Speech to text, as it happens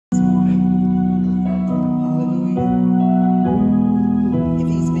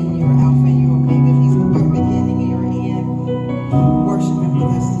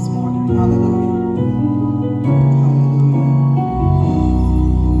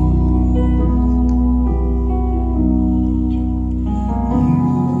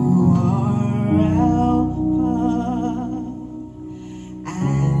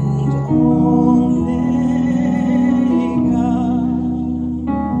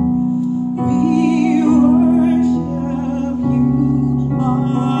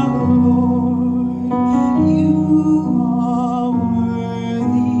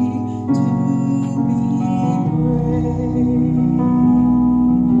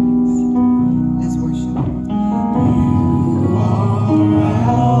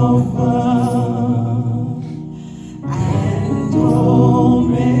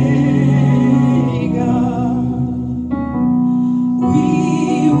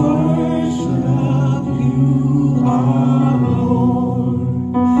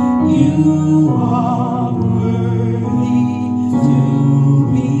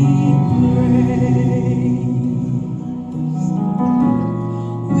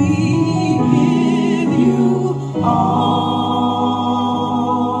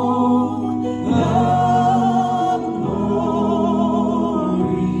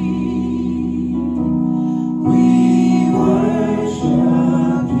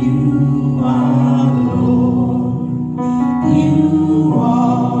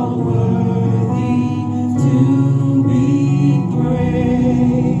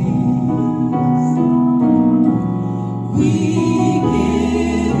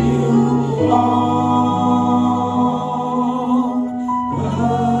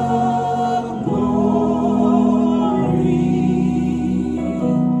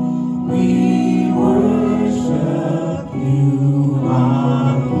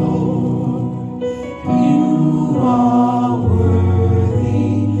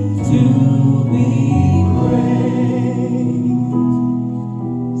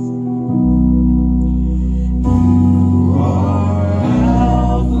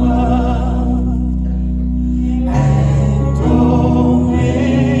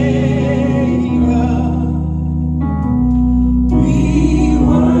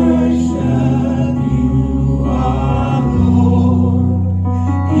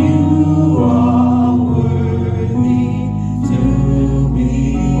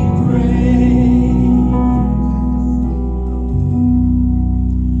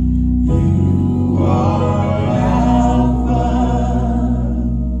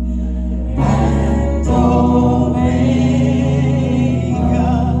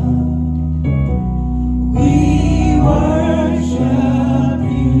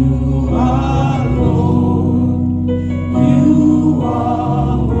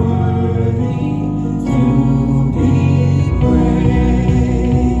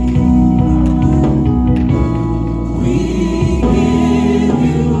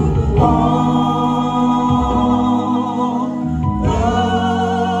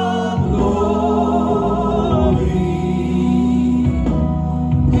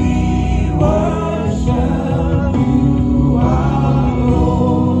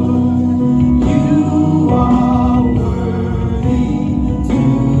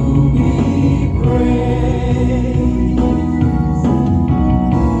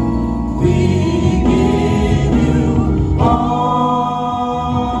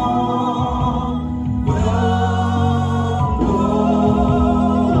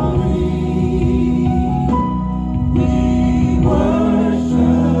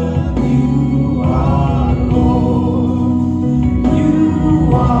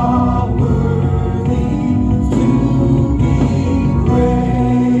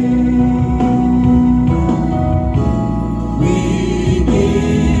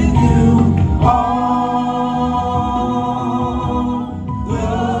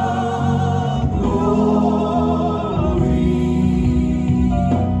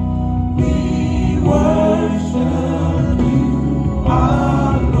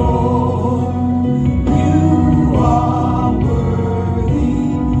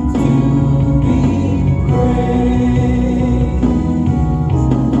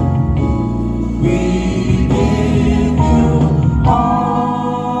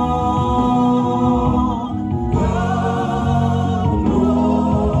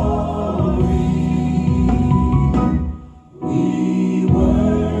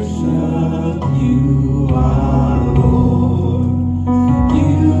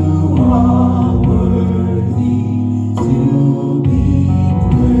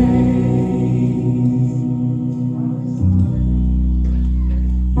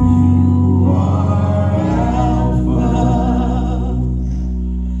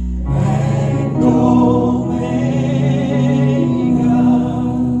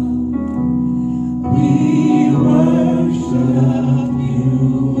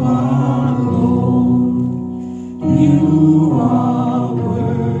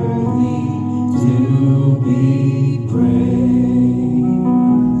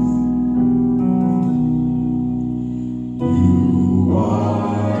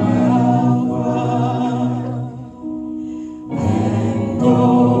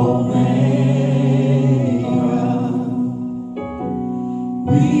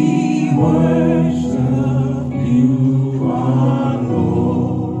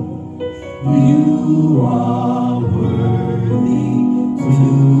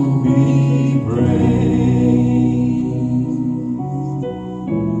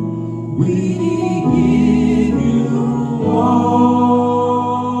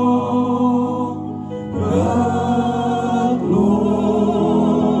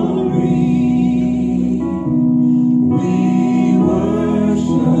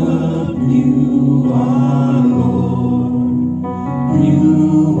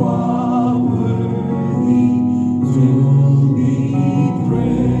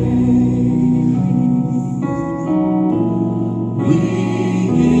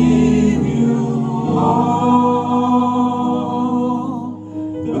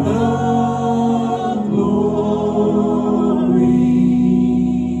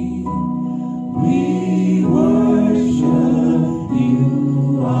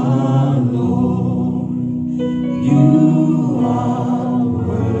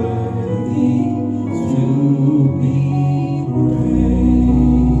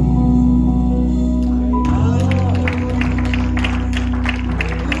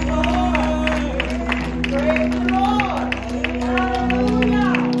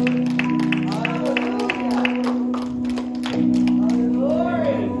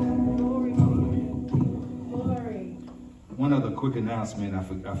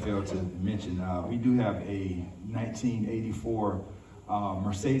I failed to mention, we do have a 1984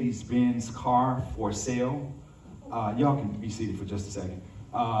 Mercedes-Benz car for sale. Y'all can be seated for just a second.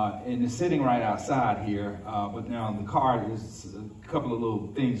 And it's sitting right outside here, but now the car is a couple of little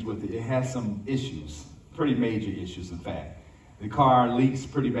things with it. It has some issues, pretty major issues in fact. The car leaks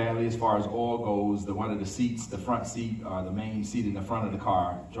pretty badly as far as oil goes. One of the seats, the front seat, or the main seat in the front of the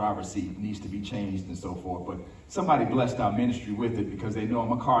car, driver's seat, needs to be changed and so forth. But somebody blessed our ministry with it because they know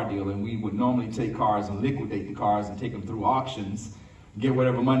I'm a car dealer, and we would normally take cars and liquidate the cars and take them through auctions, get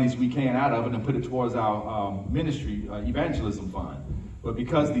whatever monies we can out of it and put it towards our ministry evangelism fund. But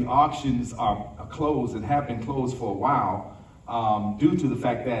because the auctions are closed and have been closed for a while, due to the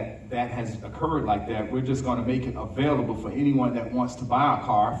fact that that has occurred like that, we're just going to make it available for anyone that wants to buy a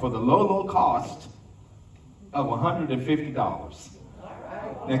car for the low cost of $150.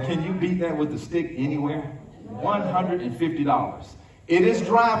 Now, can you beat that with a stick anywhere? $150. It is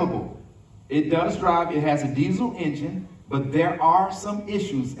drivable. It does drive. It has a diesel engine, but there are some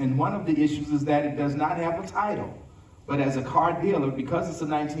issues, and one of the issues is that it does not have a title. But as a car dealer, because it's a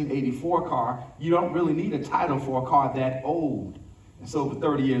 1984 car, you don't really need a title for a car that old. It's over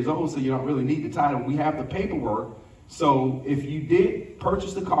 30 years old, so you don't really need the title. We have the paperwork. So if you did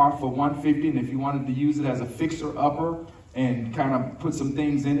purchase the car for $150, and if you wanted to use it as a fixer-upper and kind of put some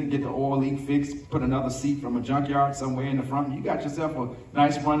things in it, get the oil leak fixed, put another seat from a junkyard somewhere in the front, you got yourself a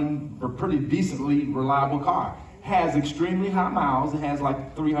nice running, pretty decently reliable car. Has extremely high miles. It has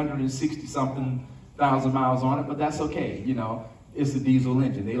like 360-something thousand miles on it, but that's okay. You know, it's a diesel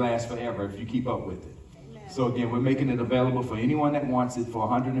engine. They last forever if you keep up with it. Amen. So again, we're making it available for anyone that wants it for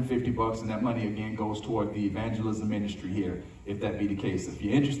 $150, and that money again goes toward the evangelism ministry here, if that be the case. If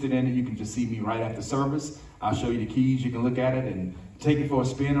you're interested in it, you can just see me right after service. I'll show you the keys. You can look at it and take it for a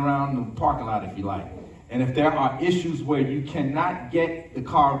spin around the parking lot if you like. And if there are issues where you cannot get the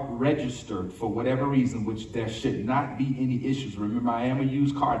car registered for whatever reason, which there should not be any issues. Remember, I am a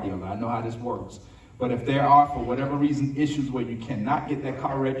used car dealer. I know how this works. But if there are, for whatever reason, issues where you cannot get that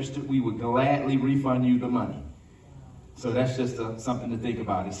car registered, we would gladly refund you the money. So that's just something to think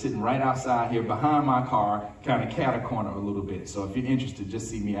about. It's sitting right outside here behind my car, kind of cat-a-corner a little bit. So if you're interested,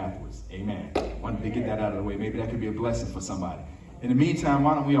 just see me afterwards. Amen. Wanted to get that out of the way. Maybe that could be a blessing for somebody. In the meantime,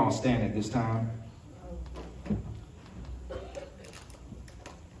 why don't we all stand at this time?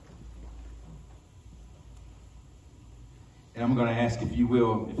 And I'm going to ask, if you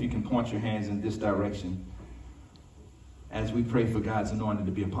will, if you can point your hands in this direction as we pray for God's anointing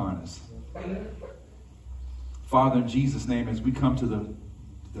to be upon us. Father, in Jesus' name, as we come to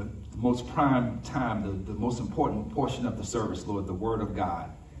the most prime time, the most important portion of the service, Lord, the Word of God,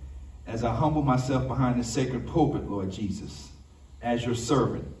 as I humble myself behind the sacred pulpit, Lord Jesus, as your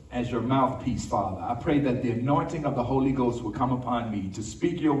servant, as your mouthpiece, Father, I pray that the anointing of the Holy Ghost will come upon me to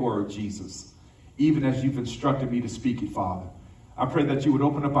speak your word, Jesus, even as you've instructed me to speak it, Father. I pray that you would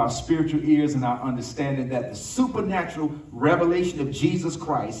open up our spiritual ears and our understanding, that the supernatural revelation of Jesus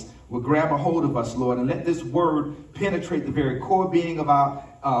Christ will grab a hold of us, Lord, and let this word penetrate the very core being of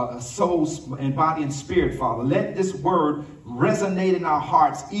our souls and body and spirit, Father. Let this word resonate in our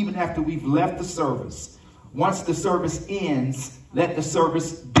hearts even after we've left the service. Once the service ends, let the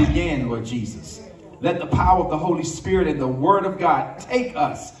service begin, Lord Jesus. Let the power of the Holy Spirit and the Word of God take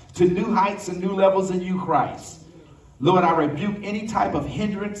us to new heights and new levels in you, Christ. Lord, I rebuke any type of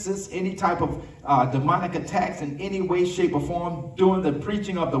hindrances, any type of demonic attacks in any way, shape, or form during the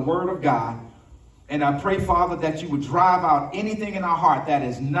preaching of the word of God. And I pray, Father, that you would drive out anything in our heart that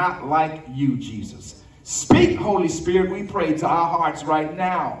is not like you, Jesus. Speak, Holy Spirit, we pray, to our hearts right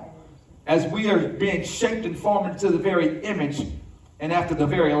now as we are being shaped and formed into the very image and after the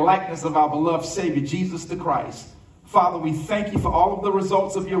very likeness of our beloved Savior, Jesus the Christ. Father, we thank you for all of the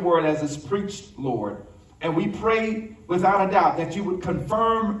results of your word as it's preached, Lord. And we pray without a doubt that you would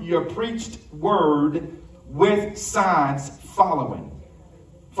confirm your preached word with signs following.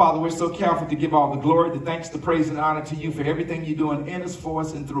 Father, we're so careful to give all the glory, the thanks, the praise, and honor to you for everything you're doing in us, for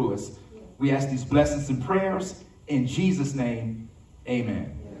us, and through us. We ask these blessings and prayers in Jesus' name.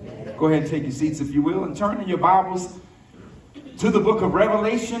 Amen. Amen. Go ahead and take your seats, if you will, and turn in your Bibles to the book of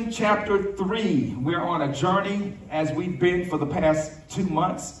Revelation, chapter 3. We're on a journey as we've been for the past 2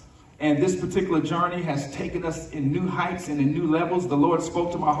 months. And this particular journey has taken us in new heights and in new levels. The Lord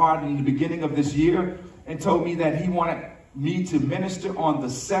spoke to my heart in the beginning of this year and told me that he wanted me to minister on the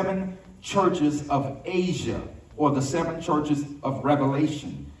 7 churches of Asia, or the 7 churches of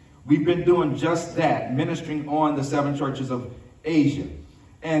Revelation. We've been doing just that, ministering on the 7 churches of Asia.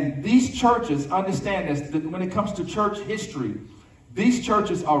 And these churches, understand this, that when it comes to church history, these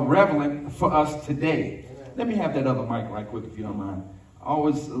churches are relevant for us today. Let me have that other mic right quick, if you don't mind.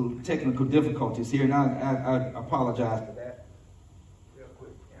 Always technical difficulties here, and I apologize for that. Real quick.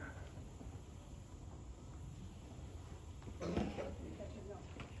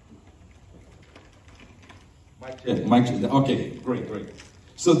 Mic check. Okay, great.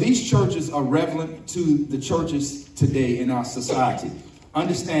 So these churches are relevant to the churches today in our society.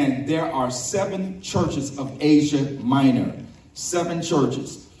 Understand, there are 7 churches of Asia Minor. 7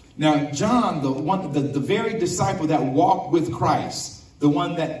 churches. Now, John, the very disciple that walked with Christ, the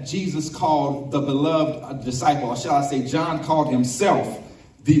one that Jesus called the beloved disciple, or shall I say, John called himself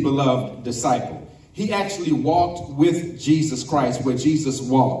the beloved disciple. He actually walked with Jesus Christ where Jesus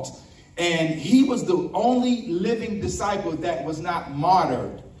walked. And he was the only living disciple that was not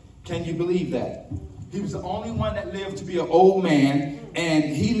martyred. Can you believe that? He was the only one that lived to be an old man. And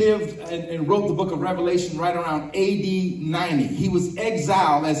he lived and wrote the book of Revelation right around AD 90. He was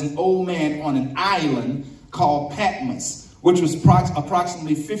exiled as an old man on an island called Patmos, which was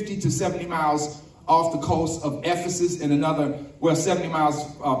approximately 50 to 70 miles off the coast of Ephesus, and another, 70 miles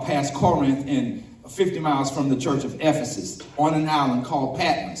past Corinth and 50 miles from the church of Ephesus, on an island called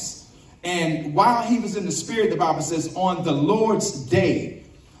Patmos. And while he was in the spirit, the Bible says, on the Lord's day,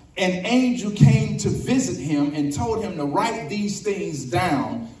 an angel came to visit him and told him to write these things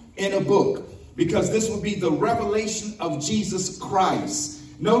down in a book, because this would be the revelation of Jesus Christ.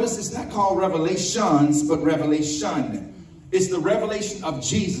 Notice it's not called Revelations, but Revelation. It's the revelation of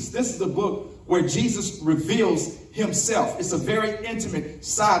Jesus. This is the book where Jesus reveals himself. It's a very intimate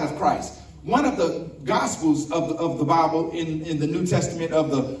side of Christ. One of the Gospels of the Bible in the New Testament,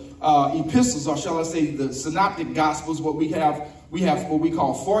 of the epistles, or shall I say the synoptic Gospels, we have what we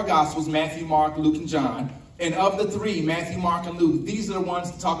call 4 Gospels: Matthew, Mark, Luke, and John. And of the 3, Matthew, Mark, and Luke, these are the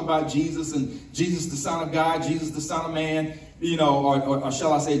ones that talk about Jesus, and Jesus the Son of God, Jesus the Son of Man, or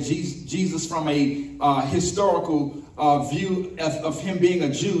shall I say Jesus from a historical view of him being a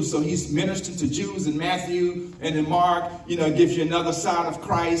Jew. So he's ministering to Jews in Matthew, and in Mark, it gives you another side of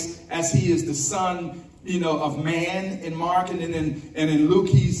Christ as he is the Son, of man in Mark, and in Luke,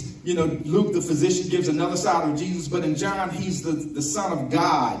 he's, Luke the physician gives another side of Jesus, but in John, he's the Son of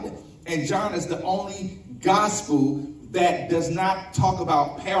God. And John is the only gospel that does not talk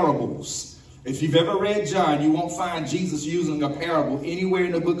about parables. If you've ever read John, you won't find Jesus using a parable anywhere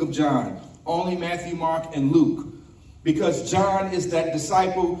in the book of John. Only Matthew, Mark, and Luke. Because John is that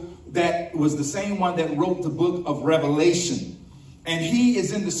disciple that was the same one that wrote the book of Revelation. And he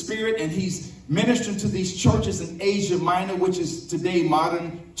is in the spirit, and he's ministering to these churches in Asia Minor, which is today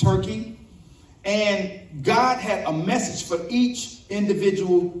modern Turkey. And God had a message for each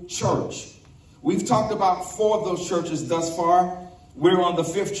individual church. We've talked about 4 of those churches thus far. We're on the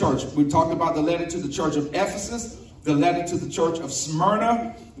 5th church. We talked about the letter to the church of Ephesus, the letter to the church of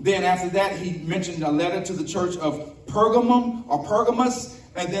Smyrna. Then after that, he mentioned a letter to the church of Pergamum or Pergamus,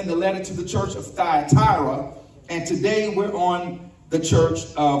 and then the letter to the church of Thyatira. And today we're on the church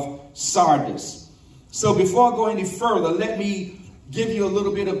of Sardis. So before I go any further, let me give you a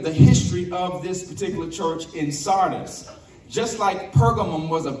little bit of the history of this particular church in Sardis. Just like Pergamum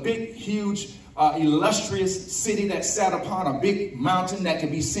was a big, huge, illustrious city that sat upon a big mountain that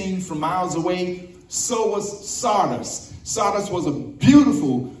could be seen from miles away, so was Sardis. Sardis was a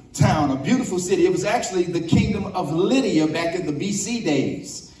beautiful town, a beautiful city. It was actually the kingdom of Lydia back in the BC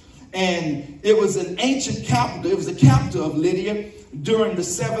days. And it was an ancient capital. It was the capital of Lydia during the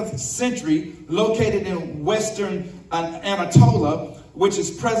 7th century, located in western Anatolia, which is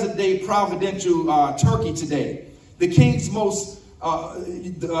present-day providential Turkey today. The kingdom's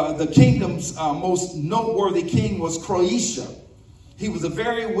most noteworthy king was Croatia. He was a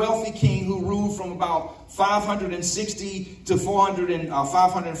very wealthy king who ruled from about 560 to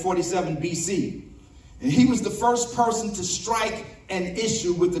 547 BC. And he was the first person to strike an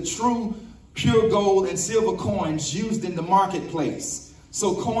issue with the true pure gold and silver coins used in the marketplace.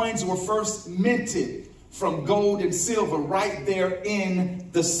 So coins were first minted from gold and silver right there in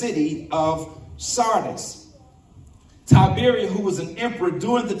the city of Sardis. Tiberius, who was an emperor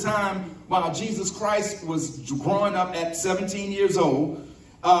during the time while Jesus Christ was growing up at 17 years old,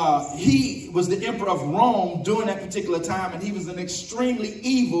 he was the emperor of Rome during that particular time, and he was an extremely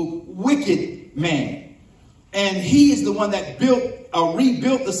evil, wicked man. And he is the one that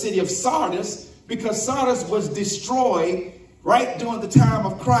rebuilt the city of Sardis, because Sardis was destroyed right during the time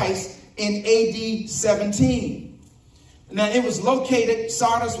of Christ in AD 17. Now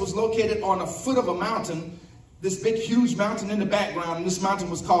Sardis was located on a foot of a mountain, this big huge mountain in the background, and this mountain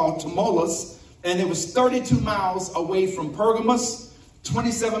was called Pt1, and it was 32 miles away from Pergamus,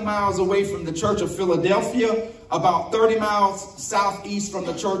 27 miles away from the Church of Philadelphia, about 30 miles southeast from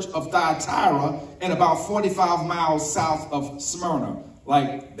the Church of Thyatira, and about 45 miles south of Smyrna.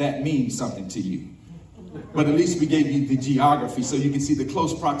 Like that means something to you. But at least we gave you the geography so you can see the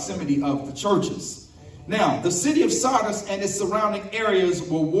close proximity of the churches. Now, the city of Sardis and its surrounding areas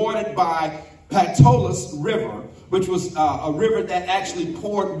were watered by Pt1 River, which was a river that actually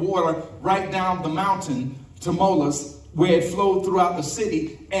poured water right down the mountain, Pt1, where it flowed throughout the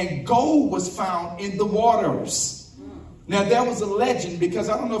city, and gold was found in the waters. Now, there was a legend, because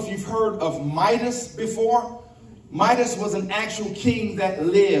I don't know if you've heard of Midas before. Midas was an actual king that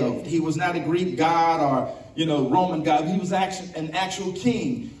lived. He was not a Greek god or, Roman god. He was actually an actual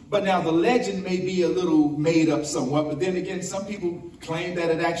king. But now the legend may be a little made up somewhat, but then again, some people claim that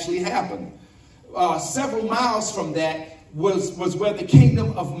it actually happened. Several miles from that was where the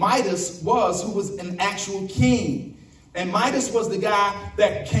kingdom of Midas was, who was an actual king. And Midas was the guy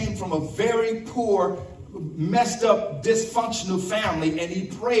that came from a very poor, messed up, dysfunctional family, and he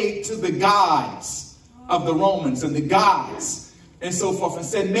prayed to the gods of the Romans and the gods and so forth, and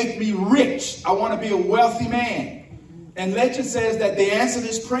said, make me rich. I want to be a wealthy man. And legend says that they answered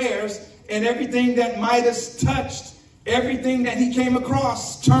his prayers, and everything that Midas touched, everything that he came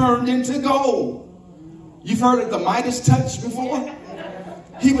across, turned into gold. You've heard of the Midas touch before?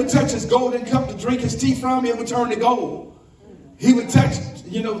 He would touch his golden cup to drink his tea from, it would turn to gold. He would touch,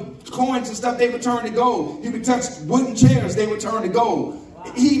 coins and stuff, they would turn to gold. He would touch wooden chairs, they would turn to gold.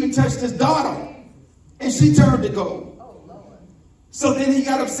 He even touched his daughter, and she turned to gold. So then he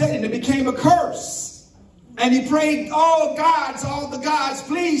got upset, and it became a curse. And he prayed, all the gods,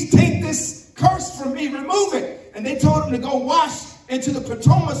 please take this curse from me, remove it. And they told him to go wash into the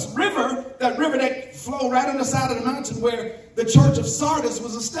Pt1 River, that river that flowed right on the side of the mountain where the church of Sardis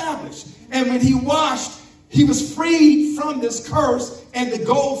was established. And when he washed, he was freed from this curse, and the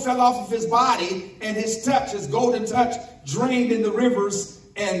gold fell off of his body, and his golden touch, drained in the rivers.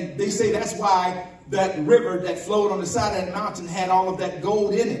 And they say that's why that river that flowed on the side of that mountain had all of that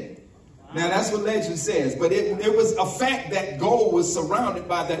gold in it. Now, that's what legend says. But it was a fact that gold was surrounded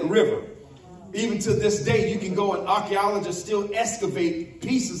by that river. Even to this day, you can go and archaeologists still excavate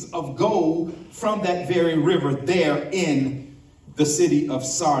pieces of gold from that very river there in the city of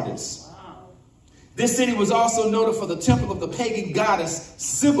Sardis. This city was also noted for the temple of the pagan goddess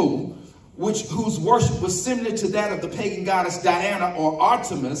Sybil, whose worship was similar to that of the pagan goddess Diana or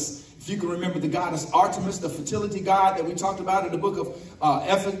Artemis. If you can remember the goddess Artemis, the fertility god that we talked about in the book of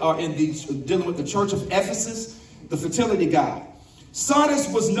dealing with the church of Ephesus, the fertility god. Sardis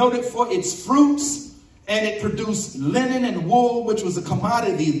was noted for its fruits, and it produced linen and wool, which was a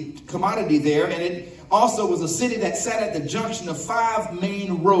commodity there. And it also was a city that sat at the junction of 5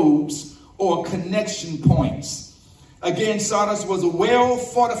 main roads or connection points. Again, Sardis was a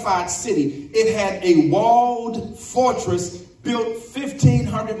well-fortified city. It had a walled fortress built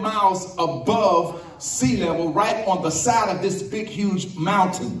 1,500 miles above sea level, right on the side of this big, huge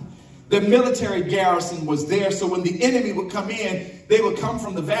mountain. The military garrison was there, so when the enemy would come in, they would come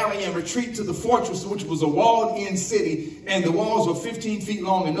from the valley and retreat to the fortress, which was a walled-in city, and the walls were 15 feet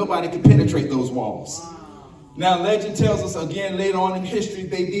long, and nobody could penetrate those walls. Now, legend tells us, again, later on in history,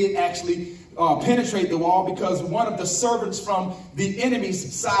 they did actually penetrate the wall, because one of the servants from the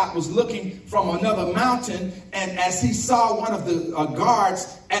enemy's side was looking from another mountain, and as he saw one of the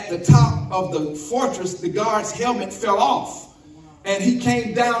guards at the top of the fortress, the guard's helmet fell off. and he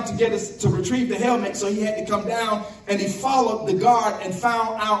came down to get us to retrieve the helmet. So he had to come down, and he followed the guard and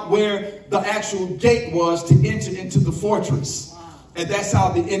found out where the actual gate was to enter into the fortress. And that's how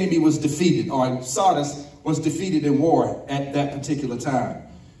the enemy was defeated, or Sardis was defeated in war at that particular time.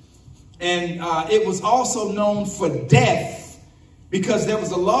 And it was also known for death, because there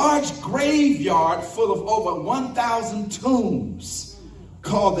was a large graveyard full of over 1,000 tombs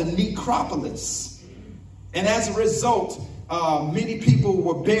called the necropolis. And as a result, many people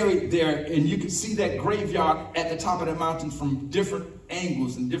were buried there, and you could see that graveyard at the top of the mountain from different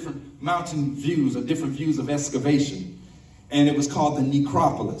angles and different mountain views or different views of excavation. And it was called the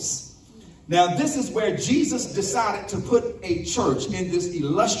necropolis. Now, this is where Jesus decided to put a church in this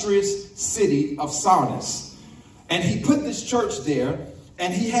illustrious city of Sardis. And he put this church there,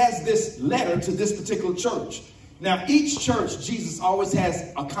 and he has this letter to this particular church. Now, each church, Jesus always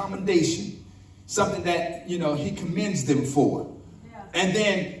has a commendation, something that, he commends them for. Yeah. And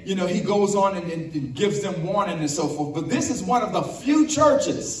then, he goes on and gives them warning and so forth. But this is one of the few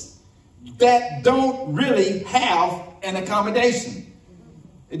churches that don't really have an accommodation.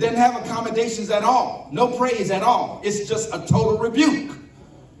 It doesn't have accommodations at all. No praise at all. It's just a total rebuke.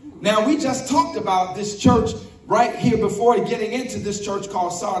 Now, we just talked about this church right here before getting into this church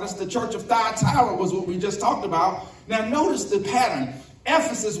called Sardis. The church of Thyatira was what we just talked about. Now, notice the pattern.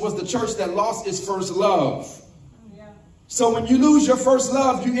 Ephesus was the church that lost its first love. Yeah. So when you lose your first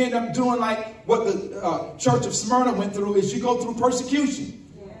love, you end up doing like what the church of Smyrna went through, is you go through persecution.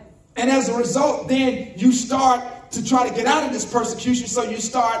 Yeah. And as a result, then you start to try to get out of this persecution. So you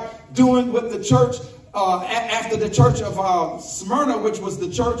start doing what the church, after the church of Smyrna, which was the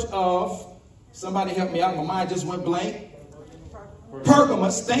church of, somebody help me out, my mind just went blank.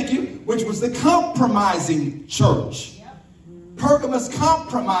 Pergamos, thank you, which was the compromising church. Pergamos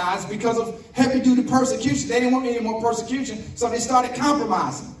compromised because of heavy-duty persecution. They didn't want any more persecution, so they started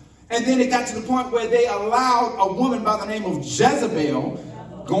compromising. And then it got to the point where they allowed a woman by the name of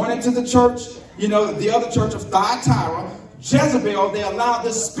Jezebel going into the church, the other church of Thyatira. Jezebel, they allowed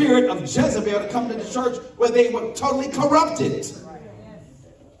the spirit of Jezebel to come to the church where they were totally corrupted.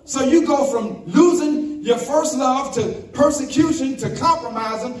 So you go from losing your first love to persecution to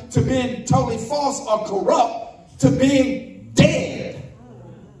compromising to being totally false or corrupt to being dead.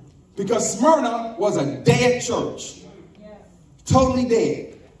 Because Smyrna was a dead church. Totally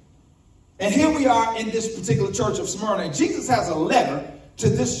dead. And here we are in this particular church of Smyrna. And Jesus has a letter to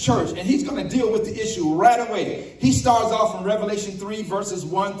this church, and he's going to deal with the issue right away. He starts off in Revelation 3, verses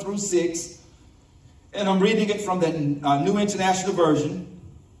 1 through 6. And I'm reading it from the New International Version.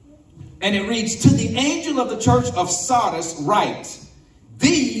 And it reads, "To the angel of the church of Sardis write,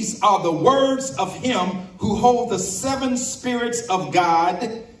 these are the words of him who holds the 7 spirits of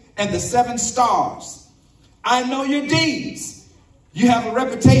God and the 7 stars. I know your deeds. You have a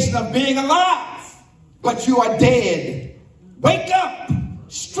reputation of being alive, but you are dead. Wake up,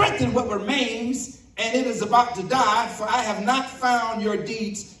 strengthen what remains, and it is about to die, for I have not found your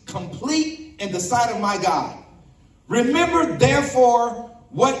deeds complete in the sight of my God. Remember, therefore,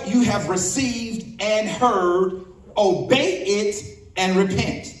 what you have received and heard, obey it and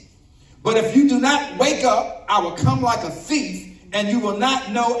repent. But if you do not wake up, I will come like a thief, and you will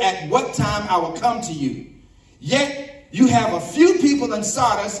not know at what time I will come to you. Yet you have a few people in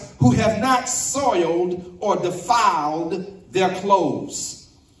Sardis who have not soiled or defiled their clothes.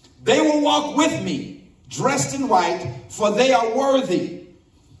 They will walk with me, dressed in white, for they are worthy.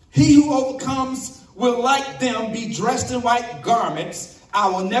 He who overcomes will like them be dressed in white garments. I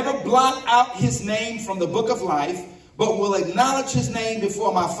will never blot out his name from the book of life, but will acknowledge his name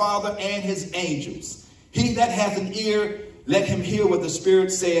before my Father and his angels. He that hath an ear, let him hear what the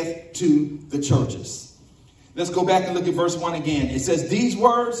Spirit saith to the churches." Let's go back and look at verse 1 again. It says, "These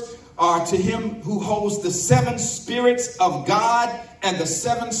words are to him who holds the 7 spirits of God and the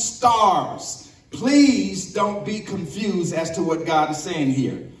 7 stars." Please don't be confused as to what God is saying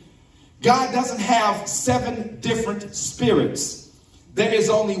here. God doesn't have 7 different spirits. There is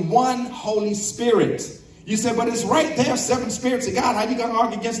only one Holy Spirit. You say, but it's right there, 7 spirits of God. How are you going to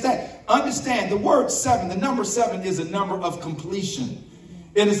argue against that? Understand, the word 7, the number 7 is a number of completion.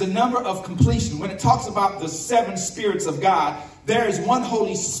 It is a number of completion. When it talks about the 7 spirits of God, there is one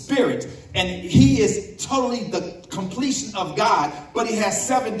Holy Spirit, and he is totally the completion of God, but he has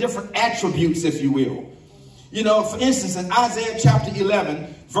 7 different attributes, if you will. For instance, in Isaiah chapter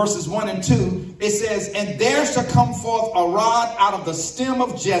 11, verses 1 and 2, it says, "And there shall come forth a rod out of the stem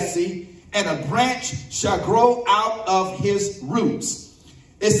of Jesse, and a branch shall grow out of his roots."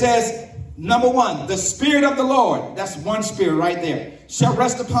 It says, Number one, the Spirit of the Lord, that's one spirit right there, shall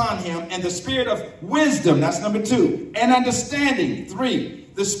rest upon him, and the Spirit of wisdom, that's number two, and understanding, 3,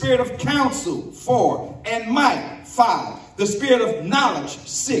 the Spirit of counsel, 4, and might, 5, the Spirit of knowledge,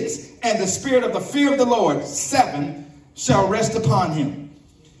 6, and the Spirit of the fear of the Lord, 7, shall rest upon him.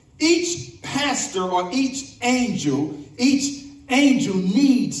 Each pastor or each angel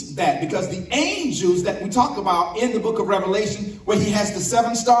needs that, because the angels that we talk about in the book of Revelation, where he has the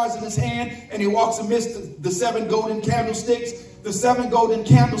 7 stars in his hand and he walks amidst the 7 golden candlesticks. The 7 golden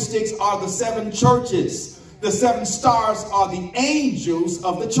candlesticks are the 7 churches. The 7 stars are the angels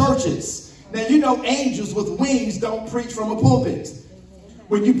of the churches. Now, you know, angels with wings don't preach from a pulpit.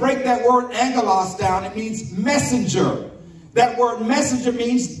 When you break that word angelos down, it means messenger. That word messenger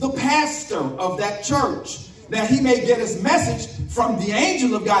means the pastor of that church. Now, he may get his message from the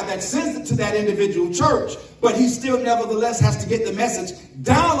angel of God that sends it to that individual church, but he still nevertheless has to get the message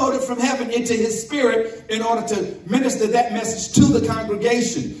downloaded from heaven into his spirit in order to minister that message to the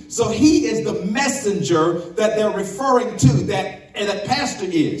congregation. So he is the messenger that they're referring to, that pastor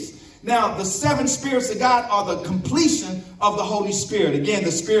is. Now, the 7 spirits of God are the completion of the Holy Spirit. Again,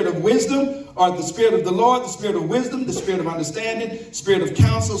 the Spirit of wisdom, or the Spirit of the Lord, the Spirit of wisdom, the Spirit of understanding, Spirit of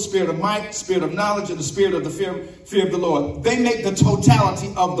counsel, Spirit of might, Spirit of knowledge, and the Spirit of the fear of the Lord. They make the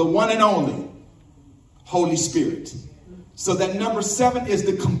totality of the one and only Holy Spirit. So that number 7 is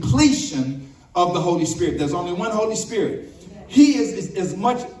the completion of the Holy Spirit. There's only one Holy Spirit. He is as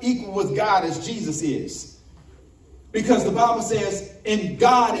much equal with God as Jesus is. Because the Bible says in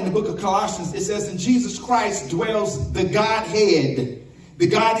God, in the book of Colossians, it says in Jesus Christ dwells the Godhead. The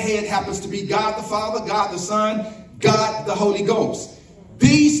Godhead happens to be God the Father, God the Son, God the Holy Ghost.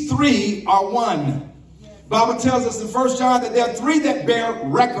 These 3 are one. The Bible tells us in 1 John that there are 3 that bear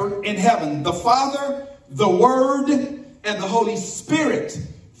record in heaven: the Father, the Word, and the Holy Spirit.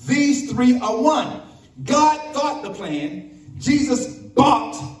 These 3 are one. God thought the plan, Jesus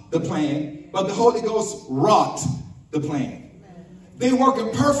bought the plan, but the Holy Ghost wrought the plan. They work in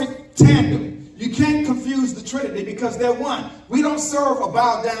perfect tandem. You can't confuse the Trinity because they're one. We don't serve or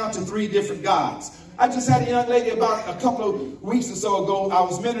bow down to 3 different gods. I just had a young lady about a couple of weeks or so ago I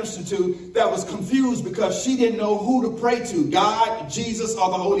was ministering to that was confused because she didn't know who to pray to, God, Jesus, or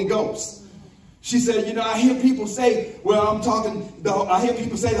the Holy Ghost. She said, you know, I hear people say, well, I hear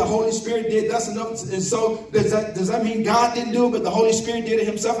people say the Holy Spirit did thus and that, and so does that mean God didn't do it, but the Holy Spirit did it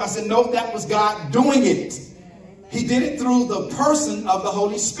himself? I said, no, that was God doing it. He did it through the person of the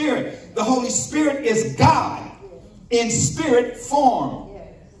Holy Spirit. The Holy Spirit is God in spirit form.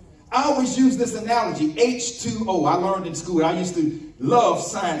 I always use this analogy, H2O. I learned in school. I used to love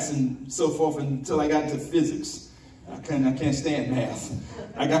science and so forth until I got into physics. I can't stand math.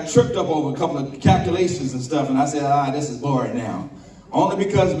 I got tripped up over a couple of calculations and stuff, and I said, this is boring now. Only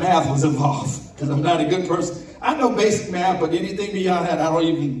because math was involved, because I'm not a good person. I know basic math, but anything beyond that,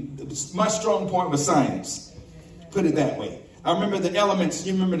 my strong point was science. Put it that way. I remember the elements.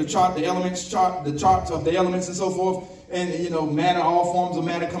 You remember the chart, the charts of the elements and so forth. And, you know, matter, all forms of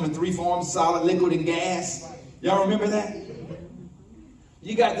matter come in 3 forms: solid, liquid, and gas. Y'all remember that?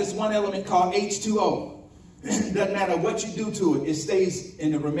 You got this one element called H2O. Doesn't matter what you do to it, it stays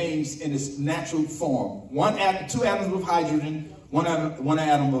and it remains in its natural form. 2 atoms of hydrogen, one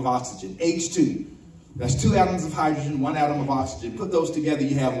atom of oxygen. H2. That's 2 atoms of hydrogen, 1 atom of oxygen. Put those together,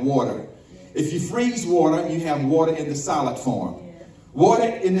 you have water. If you freeze water, you have water in the solid form. Water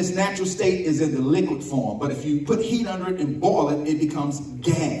in its natural state is in the liquid form. But if you put heat under it and boil it, it becomes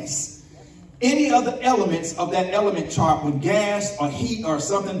gas. Any other elements of that element chart, when gas or heat or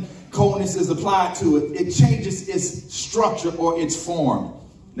something, coldness is applied to it, it changes its structure or its form.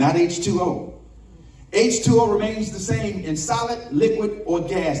 Not H2O. H2O remains the same in solid, liquid, or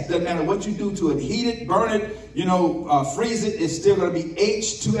gas. Doesn't matter what you do to it. Heat it, burn it, freeze it. It's still going to be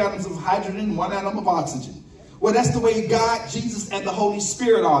H, 2 atoms of hydrogen, 1 atom of oxygen. Well, that's the way God, Jesus, and the Holy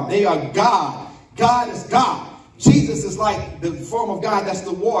Spirit are. They are God. God is God. Jesus is like the form of God, that's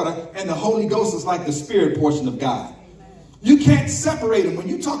the water, and the Holy Ghost is like the spirit portion of God. You can't separate them. When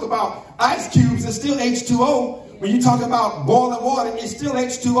you talk about ice cubes, it's still H2O. When you talk about boiling water, it's still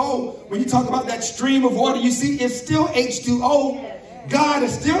H2O. When you talk about that stream of water you see, it's still H2O. God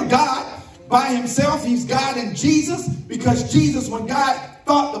is still God by himself. He's God in Jesus, because Jesus, when God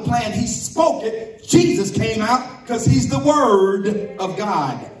thought the plan, he spoke it. Jesus came out because he's the Word of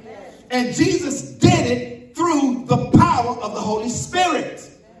God. And Jesus did it through the power of the Holy Spirit,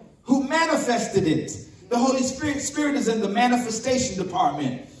 who manifested it. The Holy Spirit is in the manifestation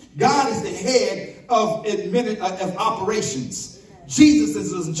department. God is the head of operations. Jesus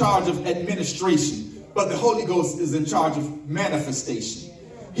is in charge of administration, but the Holy Ghost is in charge of manifestation.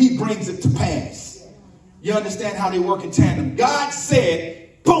 he brings it to pass. You understand how they work in tandem? God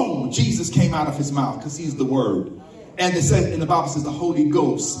said, boom, Jesus came out of his mouth because he's the word. And it says, in the Bible says the Holy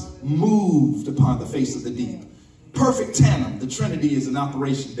Ghost moved upon the face of the deep. Perfect tandem. The Trinity is in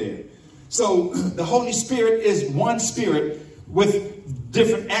operation there. So the Holy Spirit is one spirit with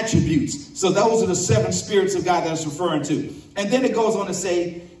different attributes. So those are the 7 spirits of God that it's referring to. And then it goes on to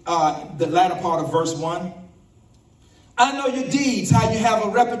say, the latter part of verse 1, I know your deeds, how you have a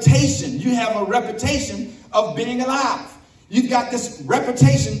reputation. You have a reputation of being alive. You've got this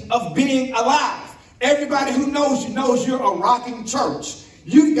reputation of being alive. Everybody who knows you knows you're a rocking church.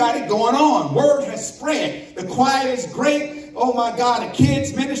 You've got it going on. Word has spread. The choir is great. Oh my God, the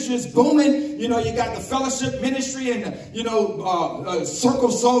kids ministry is booming. You know, you got the fellowship ministry and, circle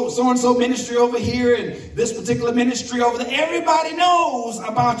so-and-so ministry over here and this particular ministry over there. Everybody knows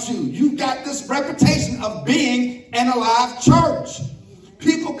about you. You've got this reputation of being an alive church.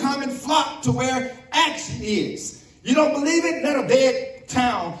 People come and flock to where action is. You don't believe it? Let a dead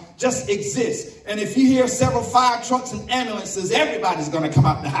town just exist. And if you hear several fire trucks and ambulances, everybody's going to come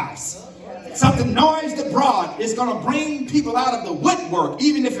out the house. Something noised abroad is going to bring people out of the woodwork,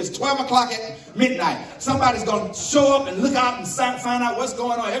 even if it's 12 o'clock at midnight. Somebody's going to show up and look out and find out what's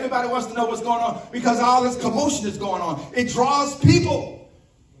going on. Everybody wants to know what's going on because all this commotion is going on. It draws people.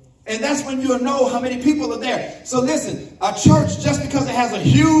 And that's when you'll know how many people are there. So listen, a church, just because it has a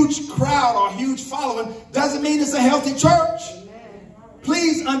huge crowd or a huge following, doesn't mean it's a healthy church.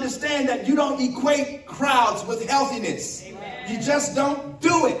 Please understand that you don't equate crowds with healthiness. You just don't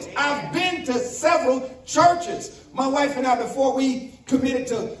do it. I've been to several churches. My wife and I, before we committed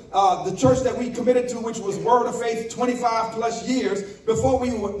to the church that we committed to, which was Word of Faith 25 plus years, before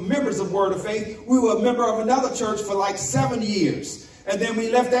we were members of Word of Faith, we were a member of another church for like 7 years. And then we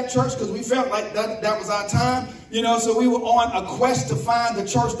left that church because we felt like that was our time. You know, so we were on a quest to find the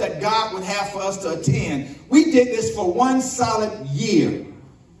church that God would have for us to attend. We did this for 1 solid year.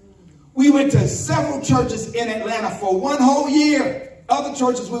 We went to several churches in Atlanta for 1 whole year. Other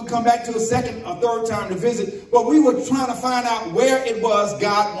churches we would come back to a second or third time to visit. But we were trying to find out where it was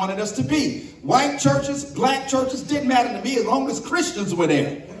God wanted us to be. White churches, black churches, didn't matter to me as long as Christians were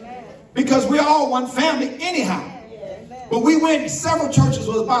there. Because we're all one family anyhow. But we went, several churches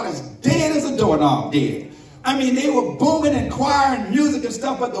was about as dead as a doorknob dead. I mean, they were booming and choir and music and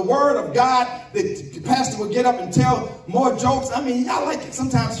stuff, but the word of God, the pastor would get up and tell more jokes. I mean, I like it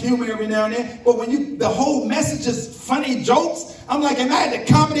sometimes humor every now and then, but when the whole message is funny jokes, I'm like, am I at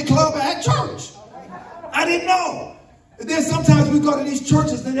the comedy club or at church? I didn't know. And then sometimes we go to these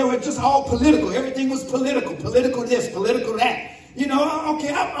churches and they were just all political. Everything was political. Political this, political that. You know,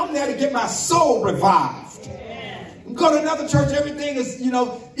 okay, I'm there to get my soul revived. Go to another church, everything is, dealing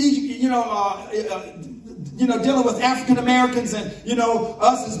with African Americans and,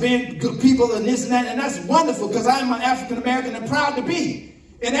 us as being good people and this and that. And that's wonderful because I'm an African American and proud to be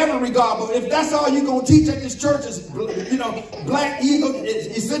in every regard. But if that's all you're going to teach at this church is, black ego,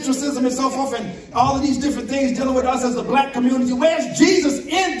 eccentricism and so forth, and all of these different things dealing with us as a black community, where's Jesus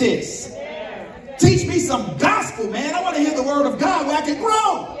in this? Teach me some gospel, man. I want to hear the word of God where I can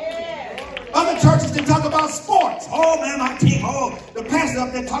grow. Other churches, they talk about sports. Oh, man, my team. Oh, the pastor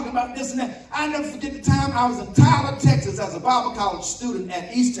up there talking about this and that. I never forget the time I was in Tyler, Texas as a Bible college student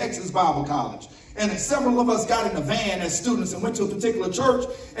at East Texas Bible College. And several of us got in a van as students and went to a particular church.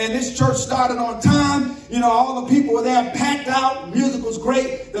 And this church started on time. All the people were there packed out. Music was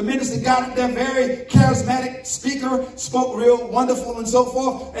great. The minister got up there, very charismatic speaker, spoke real wonderful and so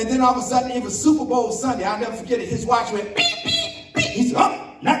forth. And then all of a sudden, it was Super Bowl Sunday. I'll never forget it. His watch went beep, beep, beep. He said, oh.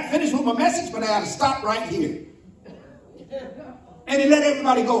 Not finished with my message, but I had to stop right here. And he let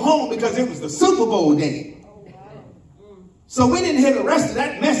everybody go home because it was the Super Bowl day. So we didn't hear the rest of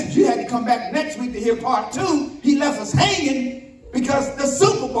that message. You had to come back next week to hear part 2. He left us hanging because the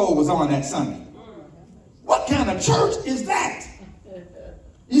Super Bowl was on that Sunday. What kind of church is that?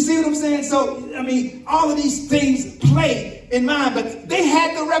 You see what I'm saying? So, I mean, all of these things play in mind, but they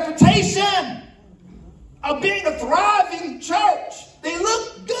had the reputation of being a thriving church. They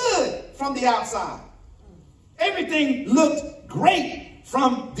looked good from the outside. Everything looked great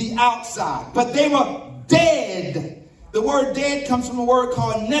from the outside, but they were dead. The word dead comes from a word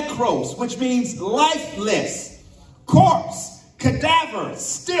called necros, which means lifeless, corpse, cadaver,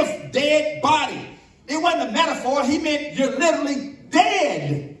 stiff, dead body. It wasn't a metaphor. He meant you're literally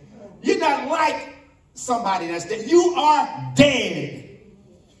dead. You're not like somebody that's dead. You are dead.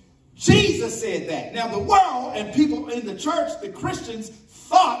 Jesus said that. Now, the world and people in the church, the Christians,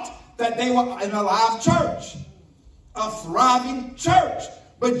 thought that they were an alive church, a thriving church.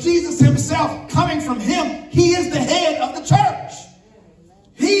 But Jesus himself, coming from him, he is the head of the church.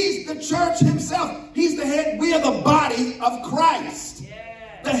 He the church himself. He's the head. We are the body of Christ.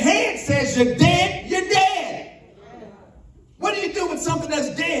 The head says you're dead, you're dead. What do you do with something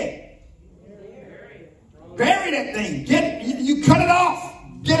that's dead? Bury that thing. You cut it off.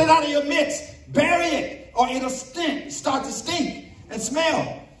 Get it out of your midst. Bury it, or it'll start to stink and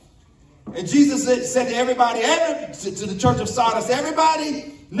smell. And Jesus said to everybody, to the church of Sardis,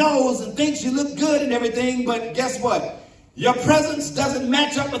 everybody knows and thinks you look good and everything, but guess what? Your presence doesn't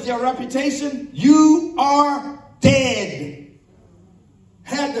match up with your reputation. You are dead.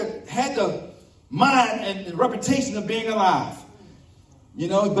 Had the mind and the reputation of being alive, you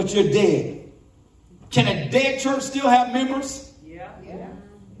know, but you're dead. Can a dead church still have members? Yeah.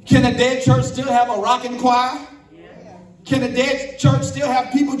 Can a dead church still have a rocking choir? Yeah. Can a dead church still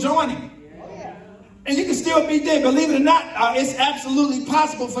have people joining? Yeah. And you can still be dead. Believe it or not, it's absolutely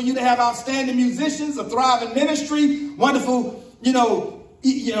possible for you to have outstanding musicians, a thriving ministry, wonderful,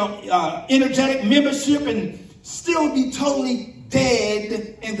 energetic membership, and still be totally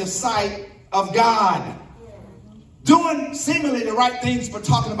dead in the sight of God. Doing seemingly the right things, but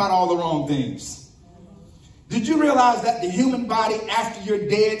talking about all the wrong things. Did you realize that the human body, after you're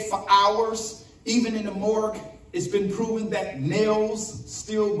dead for hours, even in the morgue, it's been proven that nails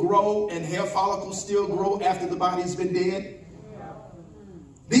still grow and hair follicles still grow after the body's been dead?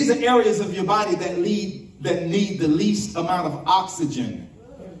 These are areas of your body that need the least amount of oxygen.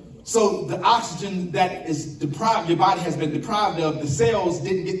 So the oxygen that is deprived, your body has been deprived of, the cells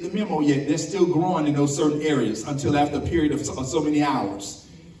didn't get the memo yet. They're still growing in those certain areas until after a period of so many hours.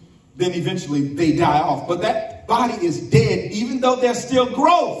 Then eventually they die off. But that body is dead, even though there's still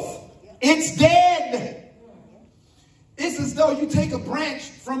growth. It's dead. It's as though you take a branch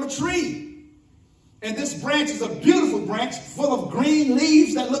from a tree. And this branch is a beautiful branch full of green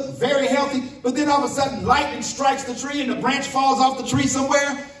leaves that look very healthy. But then all of a sudden lightning strikes the tree and the branch falls off the tree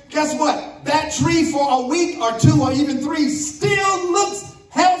somewhere. Guess what? That tree for a week or two or even three still looks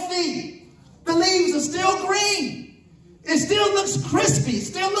healthy. The leaves are still green. It still looks crispy,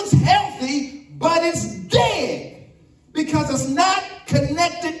 still looks healthy, but it's dead because it's not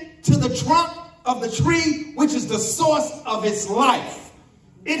connected to the trunk of the tree, which is the source of its life.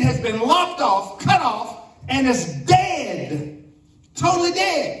 It has been lopped off, cut off, and it's dead, totally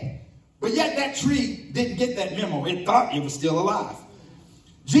dead. But yet that tree didn't get that memo. It thought it was still alive.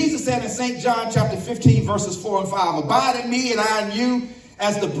 Jesus said in St. John chapter 15, verses 4 and 5, abide in me and I in you,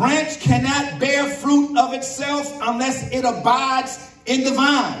 as the branch cannot bear fruit of itself unless it abides in the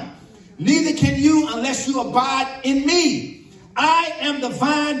vine. Neither can you unless you abide in me. I am the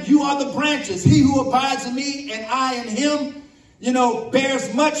vine, you are the branches. He who abides in me and I in him,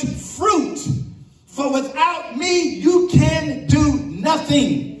 bears much fruit. For without me, you can do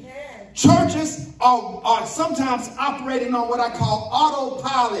nothing. Churches are sometimes operating on what I call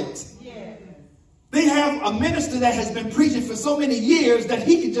autopilot. They have a minister that has been preaching for so many years that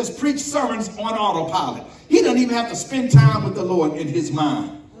he can just preach sermons on autopilot. He doesn't even have to spend time with the Lord in his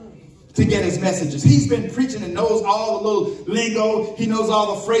mind to get his messages. He's been preaching and knows all the little lingo. He knows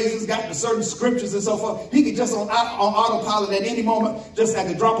all the phrases, got the certain scriptures and so forth. He can just on autopilot at any moment, just at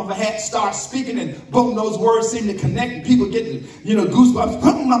the drop of a hat, start speaking, and boom, those words seem to connect and people get goosebumps.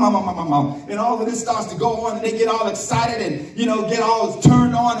 And all of this starts to go on and they get all excited and, get all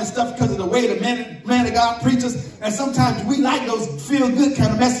turned on and stuff because of the way the man of God preaches. And sometimes we like those feel-good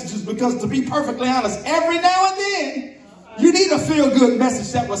kind of messages because, to be perfectly honest, every now and then, you need a feel-good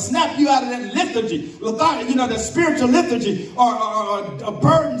message that will snap you out of that lethargy, the spiritual lethargy, or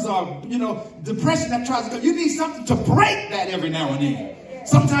burdens, or depression that tries to go. You need something to break that every now and then.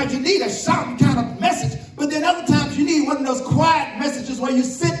 Sometimes you need a shouting kind of message, but then other times you need one of those quiet messages where you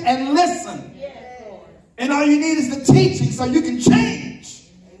sit and listen. And all you need is the teaching so you can change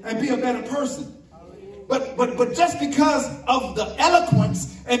and be a better person. But just because of the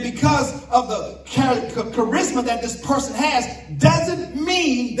eloquence and because of the charisma that this person has doesn't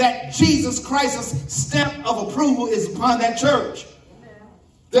mean that Jesus Christ's stamp of approval is upon that church.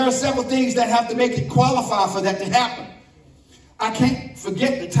 There are several things that have to make it qualify for that to happen. I can't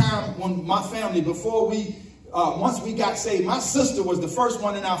forget the time when my family, once we got saved, my sister was the first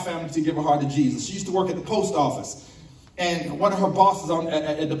one in our family to give her heart to Jesus. She used to work at the post office. And one of her bosses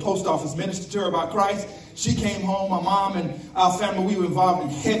at the post office ministered to her about Christ. She came home. My mom and our family, we were involved in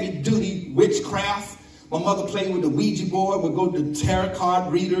heavy-duty witchcraft. My mother played with the Ouija board, would go to tarot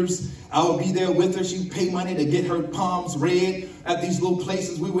card readers. I would be there with her. She would pay money to get her palms read at these little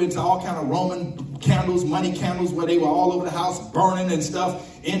places. We went to all kind of Roman candles, money candles, where they were all over the house burning and stuff,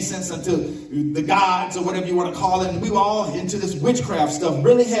 incense unto the gods or whatever you want to call it. And we were all into this witchcraft stuff,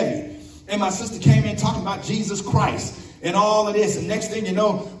 really heavy. And my sister came in talking about Jesus Christ. and all of this. And next thing you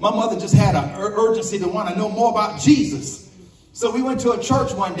know, my mother just had an urgency to want to know more about Jesus. So we went to a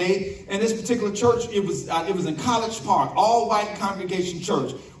church one day, and this particular church, it was in College Park, all white congregation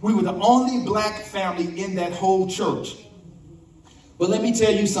church. We were the only black family in that whole church. But let me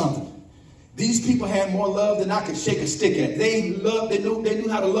tell you something. These people had more love than I could shake a stick at. They knew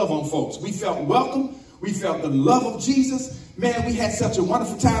how to love on folks. We felt welcome. We felt the love of Jesus. Man, we had such a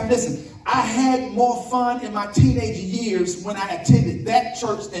wonderful time. Listen, I had more fun in my teenage years when I attended that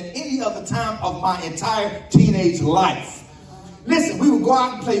church than any other time of my entire teenage life. Listen, we would go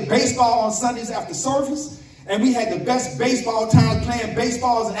out and play baseball on Sundays after service, and we had the best baseball time playing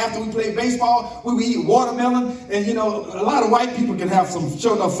baseballs. And after we played baseball, we would eat watermelon. And, you know, a lot of white people can have some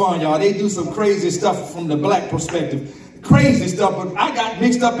sure enough fun, y'all. They do some crazy stuff from the black perspective. Crazy stuff, but I got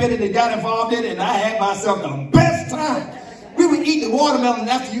mixed up in it and got involved in it, and I had myself the best time. We would eat the watermelon, and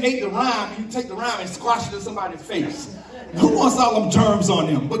after you ate the rind, you take the rind and squash it in somebody's face. Who wants all them germs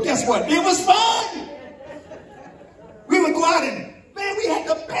on them? But guess what? It was fun. We would go out and, man, we had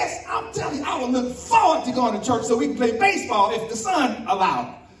the best. I'm telling you, I would look forward to going to church so we could play baseball if the sun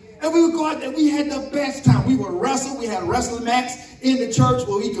allowed. And we would go out there. We had the best time. We would wrestle. We had wrestling mats in the church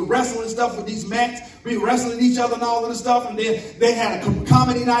where we could wrestle and stuff with these mats. We were wrestling each other and all of the stuff. And then they had a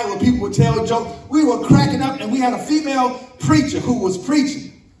comedy night where people would tell jokes. We were cracking up, and we had a female preacher who was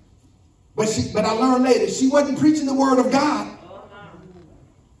preaching. But I learned later, she wasn't preaching the word of God.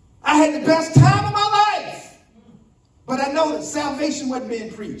 I had the best time of my life. But I know that salvation wasn't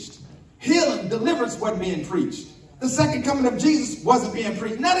being preached. Healing, deliverance wasn't being preached. The second coming of Jesus wasn't being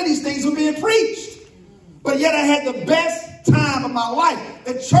preached. None of these things were being preached. But yet I had the best time of my life.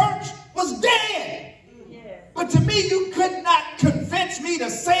 The church was dead. But to me, you could not convince me to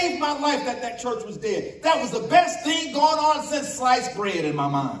save my life that that church was dead. That was the best thing going on since sliced bread in my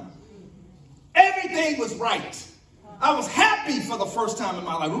mind. Everything was right. I was happy for the first time in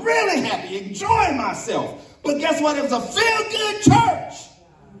my life. Really happy, enjoying myself. But guess what? It was a feel-good church.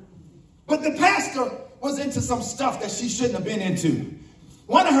 But the pastor was into some stuff that she shouldn't have been into.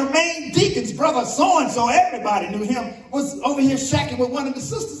 One of her main deacons, brother so-and-so, everybody knew him, was over here shacking with one of the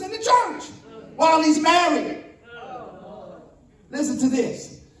sisters in the church while he's married. Listen to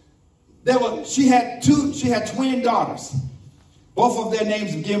this. She had twin daughters. Both of their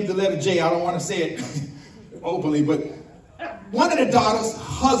names begin with the letter J. I don't want to say it openly, but one of the daughters'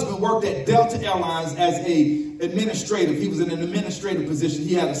 husband worked at Delta Airlines as an administrative. He was in an administrative position.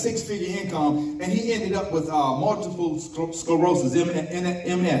 He had a 6-figure income, and he ended up with multiple sclerosis,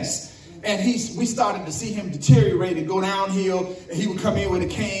 MS. And we started to see him deteriorate and go downhill. And he would come in with a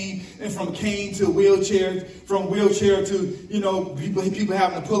cane, and from cane to a wheelchair, from wheelchair to, you know, people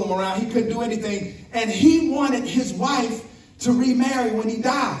having to pull him around. He couldn't do anything. And he wanted his wife to remarry when he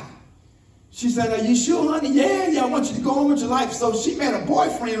died. She said, "Are you sure, honey?" Yeah, I want you to go on with your life. So she met a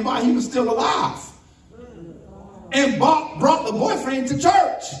boyfriend while he was still alive. And brought the boyfriend to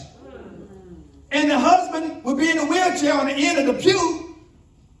church. And the husband would be in a wheelchair on the end of the pew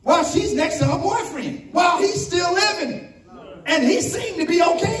while she's next to her boyfriend, while he's still living. And he seemed to be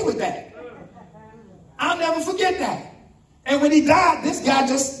okay with that. I'll never forget that. And when he died, this guy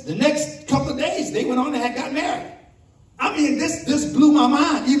the next couple of days, they went on and got married. I mean, this blew my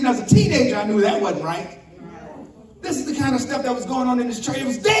mind. Even as a teenager, I knew that wasn't right. This is the kind of stuff that was going on in this church. It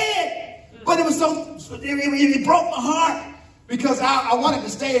was dead. But it was it broke my heart because I wanted to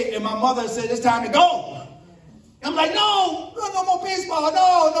stay, and my mother said, "It's time to go." I'm like, no more baseball.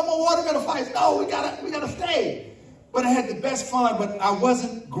 No more watermelon fights. No, we gotta stay. But I had the best fun, but I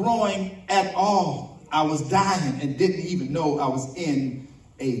wasn't growing at all. I was dying and didn't even know I was in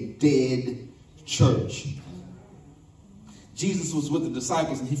a dead church. Jesus was with the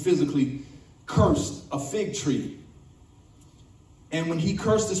disciples, and he physically cursed a fig tree. And when he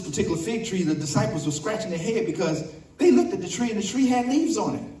cursed this particular fig tree, the disciples were scratching their head because they looked at the tree, and the tree had leaves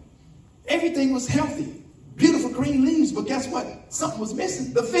on it. Everything was healthy, beautiful green leaves, but guess what? Something was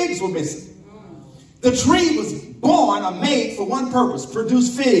missing. The figs were missing. The tree was born or made for one purpose: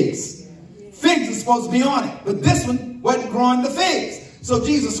 produce figs. Figs are supposed to be on it, but this one wasn't growing the figs. So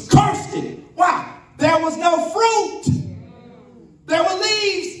Jesus cursed it. Why? There was no fruit. There were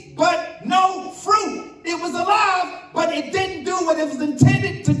leaves, but no fruit. It was alive, but it didn't do what it was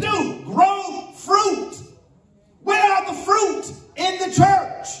intended to do: grow fruit. Where are the fruit in the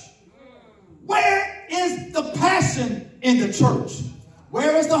church? Where is the passion in the church?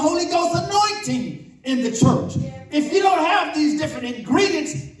 Where is the Holy Ghost anointing in the church? If you don't have these different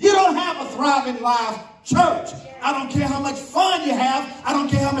ingredients, you don't have a a thriving live church. I don't care how much fun you have. I don't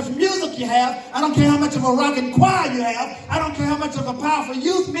care how much music you have. I don't care how much of a rocking choir you have. I don't care how much of a powerful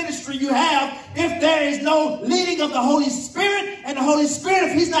youth ministry you have. If there is no leading of the Holy Spirit, and the Holy Spirit,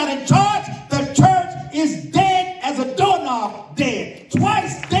 if he's not in charge, the church is dead as a doorknob dead.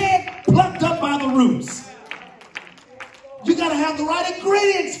 Twice dead, plucked up by the roots. You got to have the right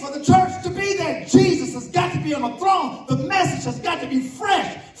ingredients for the church to be there. Jesus has got to be on the throne. The message has got to be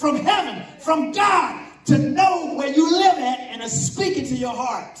fresh from heaven, from God, to know where you live at and to speak into your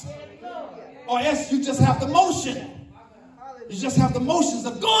heart. Or else you just have the motion. You just have the motions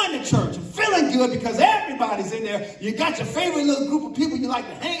of going to church and feeling good because everybody's in there. You got your favorite little group of people you like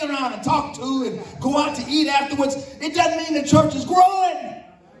to hang around and talk to and go out to eat afterwards. It doesn't mean the church is growing.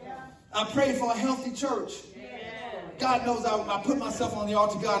 I pray for a healthy church. God knows I put myself on the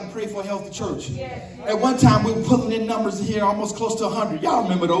altar, God, and pray for a healthy church. At one time, we were pulling in numbers here almost close to 100. Y'all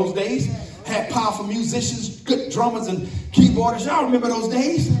remember those days? Had powerful musicians, good drummers and keyboardists. Y'all remember those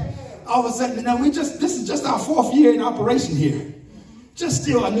days? All of a sudden, now this is just our 4th year in operation here. Just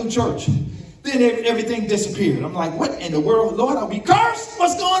still a new church. Then everything disappeared. I'm like, what in the world? Lord, are we cursed?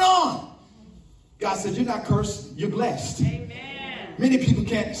 What's going on? God said, you're not cursed. You're blessed. Amen. Many people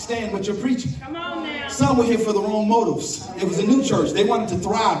can't stand what you're preaching. Come on now. Some were here for the wrong motives. It was a new church. They wanted to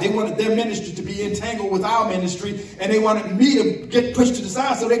thrive. They wanted their ministry to be entangled with our ministry. And they wanted me to get pushed to the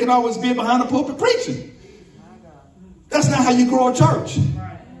side so they could always be behind the pulpit preaching. That's not how you grow a church.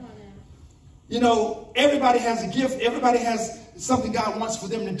 You know, everybody has a gift. Everybody has something God wants for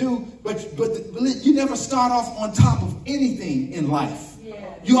them to do. But you never start off on top of anything in life.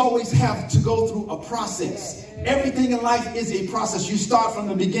 You always have to go through a process. Everything in life is a process. You start from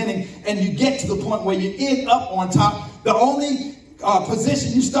the beginning and you get to the point where you end up on top. The only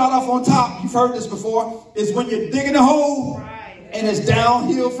position you start off on top, you've heard this before, is when you're digging a hole and it's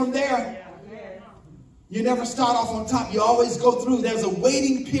downhill from there. You never start off on top. You always go through. There's a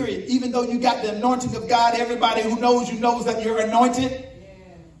waiting period. Even though you got the anointing of God, everybody who knows you knows that you're anointed.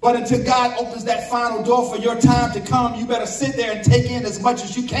 But until God opens that final door for your time to come, you better sit there and take in as much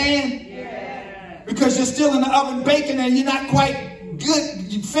as you can. Yeah. Because you're still in the oven baking and you're not quite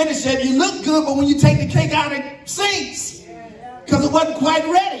good. You finish it, you look good, but when you take the cake out, it sinks. Because it wasn't quite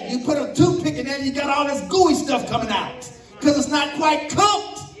ready. You put a toothpick in there and you got all this gooey stuff coming out. Because it's not quite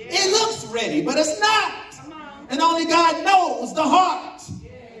cooked. It looks ready, but it's not. And only God knows the heart.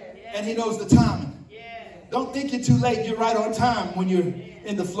 And he knows the timing. Don't think you're too late. You're right on time when you're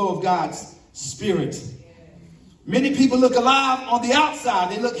in the flow of God's Spirit. Many people look alive on the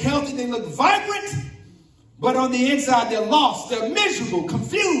outside. They look healthy. They look vibrant. But on the inside, they're lost. They're miserable,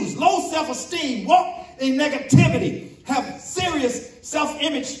 confused, low self-esteem, walk in negativity, have serious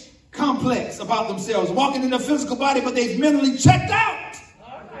self-image complex about themselves, walking in their physical body, but they've mentally checked out.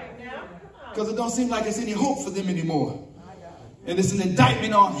 Because it don't seem like there's any hope for them anymore. And it's an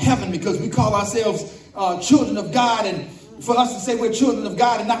indictment on heaven because we call ourselves children of God, and for us to say we're children of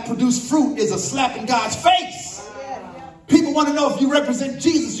God and not produce fruit is a slap in God's face. People want to know if you represent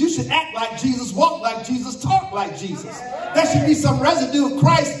Jesus, you should act like Jesus, walk like Jesus, talk like Jesus. There should be some residue of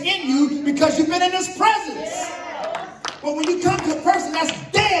Christ in you because you've been in his presence. But when you come to a person that's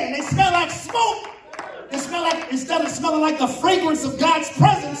dead and they smell like smoke, they smell like, instead of smelling like the fragrance of God's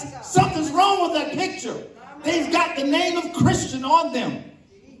presence, something's wrong with that picture. They've got the name of Christian on them.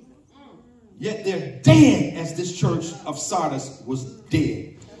 Yet they're dead, as this church of Sardis was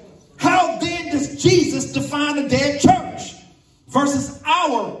dead. How then does Jesus define a dead church versus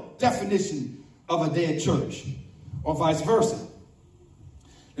our definition of a dead church, or vice versa?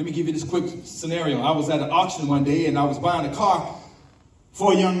 Let me give you this quick scenario. I was at an auction one day and I was buying a car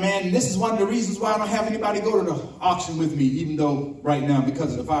for a young man. And this is one of the reasons why I don't have anybody go to the auction with me, even though right now,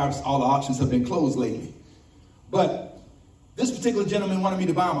 because of the virus, all the auctions have been closed lately. But this particular gentleman wanted me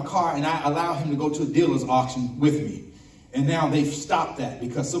to buy him a car, and I allowed him to go to a dealer's auction with me. And now they've stopped that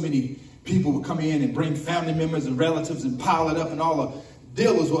because so many people would come in and bring family members and relatives and pile it up, and all the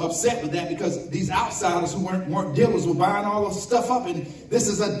dealers were upset with that because these outsiders who weren't dealers were buying all the stuff up, and this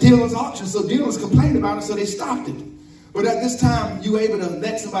is a dealer's auction, so dealers complained about it, so they stopped it. But at this time, you were able to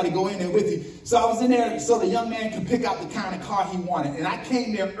let somebody go in there with you. So I was in there so the young man could pick out the kind of car he wanted. And I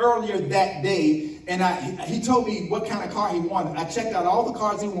came there earlier that day, and he told me what kind of car he wanted. I checked out all the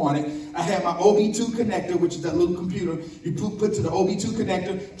cars he wanted. I had my OB2 connector, which is that little computer you put to the OB2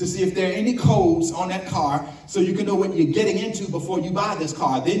 connector to see if there are any codes on that car so you can know what you're getting into before you buy this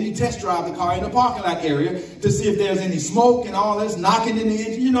car. Then you test drive the car in the parking lot area to see if there's any smoke and all this knocking in the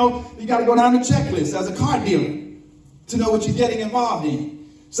engine. You know, you got to go down the checklist as a car dealer to know what you're getting involved in.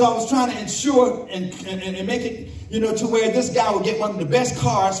 So I was trying to ensure and make it, you know, to where this guy would get one of the best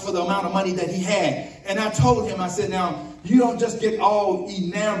cars for the amount of money that he had. And I told him, I said, now, you don't just get all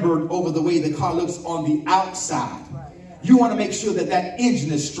enamored over the way the car looks on the outside. You want to make sure that that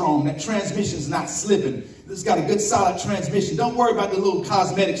engine is strong, that transmission is not slipping. It's got a good solid transmission. Don't worry about the little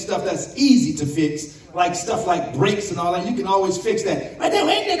cosmetic stuff that's easy to fix, like stuff like brakes and all that. You can always fix that. But the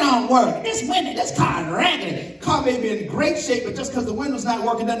engine don't work. This car is raggedy. Car may be in great shape, but just because the window's not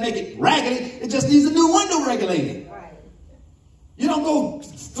working doesn't make it raggedy. It just needs a new window regulator. You don't go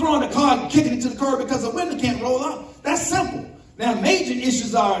throwing the car and kicking it to the curb because the window can't roll up. That's simple. Now, major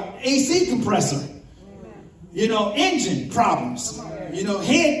issues are AC compressor, you know, engine problems, you know,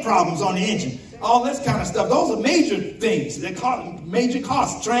 head problems on the engine, all this kind of stuff. Those are major things. They cause major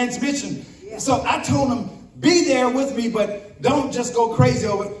costs, transmission. So I told him, be there with me, but don't just go crazy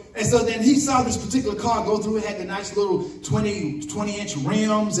over it. And so then he saw this particular car go through. It had the nice little 20-inch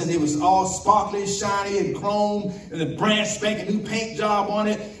rims, and it was all sparkly, shiny, and chrome, and a brand spanking new paint job on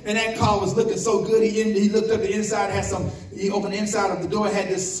it. And that car was looking so good. He looked up the inside, he opened the inside of the door, had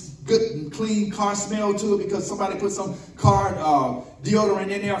this good and clean car smell to it because somebody put some car deodorant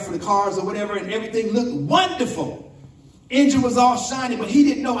in there for the cars or whatever, and everything looked wonderful. Engine was all shiny, but he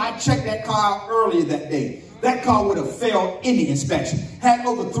didn't know I checked that car out earlier that day. That car would have failed any inspection. Had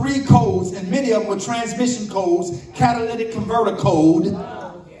over 3 codes, and many of them were transmission codes, catalytic converter code,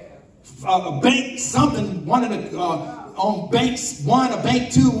 bank something, one of the, on banks 1 or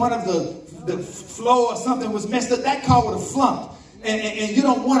bank 2, one of the flow or something was messed up. That car would have flunked. And you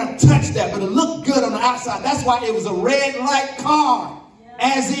don't want to touch that, but it looked good on the outside. That's why it was a red light car,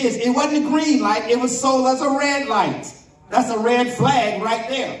 as is. It wasn't a green light. It was sold as a red light. That's a red flag right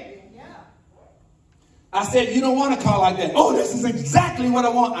there. I said, you don't want a car like that. Oh, this is exactly what I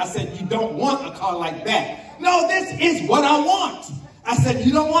want. I said, you don't want a car like that. No, this is what I want. I said,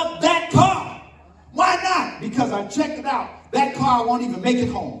 you don't want that car. Why not? Because I checked it out. That car won't even make it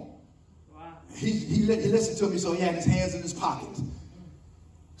home. He listened to me, so he had his hands in his pocket.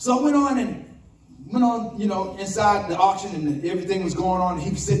 So I went on, you know, inside the auction, and everything was going on. He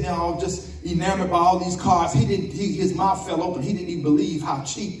was sitting there all just enamored by all these cars. His mouth fell open. He didn't even believe how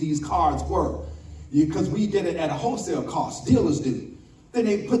cheap these cars were, because we get it at a wholesale cost. Dealers do. Then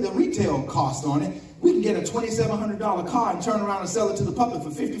they put the retail cost on it. We can get a $2,700 car and turn around and sell it to the public for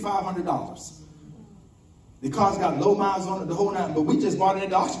 $5,500. The car's got low miles on it, the whole nine, but we just bought it at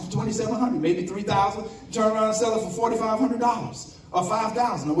the auction for $2,700, maybe $3,000. Turn around and sell it for $4,500 or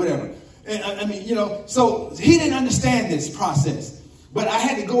 $5,000 or whatever. And, I mean, you know, so he didn't understand this process. But I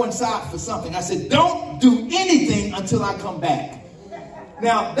had to go inside for something. I said, don't do anything until I come back.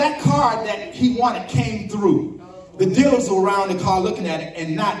 Now, that car that he wanted came through. The dealers were around the car looking at it,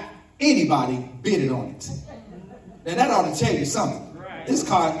 and not anybody bidded on it. Now, that ought to tell you something. This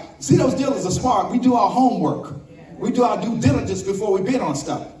car, see, those dealers are smart. We do our homework. We do our due diligence before we bid on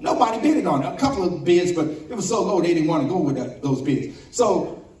stuff. Nobody bidded on it. A couple of bids, but it was so low they didn't want to go with those bids.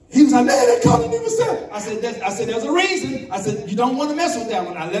 So he was like, man, that car didn't even sell. I said, there's a reason. I said, you don't want to mess with that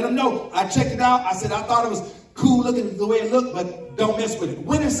one. I let him know. I checked it out. I said, I thought it was cool looking the way it looked, but don't mess with it.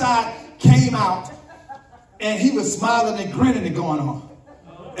 Went inside, came out, and he was smiling and grinning and going on.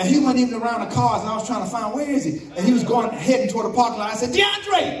 And he wasn't even around the cars, and I was trying to find, where is he? And he was heading toward the parking lot. I said,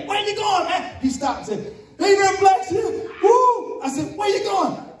 DeAndre, where you going, man? He stopped and said, hey, there, Blackshear. Woo! I said, where you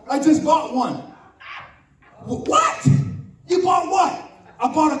going? I just bought one. What? You bought what?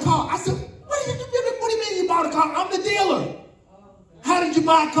 I bought a car. I said, what do you mean you bought a car? I'm the dealer. How did you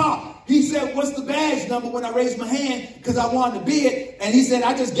buy a car? He said, what's the badge number? When I raised my hand, because I wanted to bid. And he said,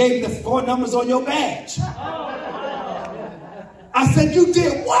 I just gave him the 4 numbers on your badge. I said, you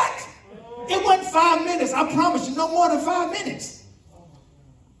did what? It wasn't 5 minutes. I promise you, no more than 5 minutes.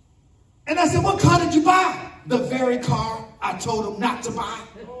 And I said, what car did you buy? The very car I told him not to buy.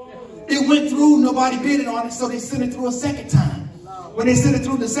 It went through, nobody bidded on it, so they sent it through a second time. When they sent it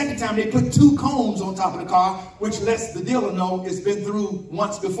through the second time, they put 2 cones on top of the car, which lets the dealer know it's been through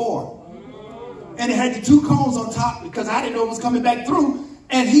once before. And it had the 2 cones on top because I didn't know it was coming back through,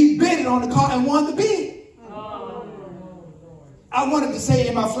 and he bidded on the car and won the bid. I wanted to say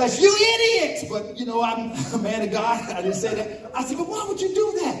in my flesh, you idiot! But, you know, I'm a man of God. I didn't say that. I said, but why would you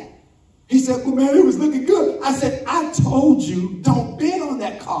do that? He said, well, man, it was looking good. I said, I told you, don't bid on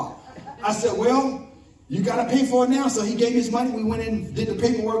that car. I said, well, you got to pay for it now. So he gave me his money. We went in, did the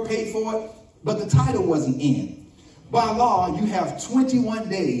paperwork, paid for it. But the title wasn't in. By law, you have 21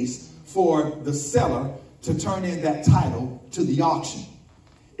 days for the seller to turn in that title to the auction.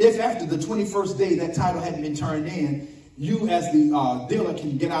 If after the 21st day that title hadn't been turned in, you as the dealer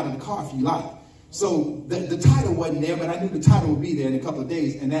can get out of the car if you like. So the title wasn't there, but I knew the title would be there in a couple of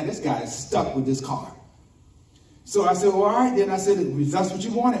days. And now this guy is stuck with this car. So I said, well, all right, then. I said, if that's what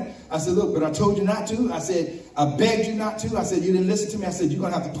you wanted. I said, look, but I told you not to. I said, I begged you not to. I said, you didn't listen to me. I said, you're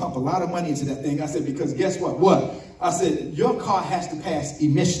going to have to pump a lot of money into that thing. I said, because guess what? What? I said, your car has to pass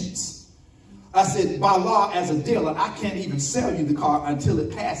emissions. I said, by law, as a dealer, I can't even sell you the car until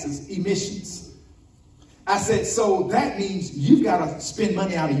it passes emissions. I said, so that means you've got to spend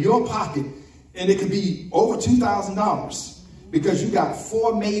money out of your pocket, and it could be over $2,000 because you got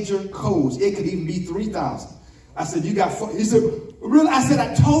 4 major codes. It could even be $3,000. I said, you got 4. He said, really? I said,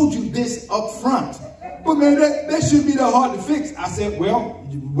 I told you this up front. But man, that shouldn't be that hard to fix. I said, well,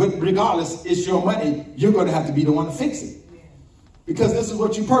 regardless, it's your money. You're going to have to be the one to fix it. Because this is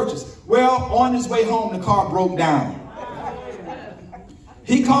what you purchased. Well, on his way home, the car broke down.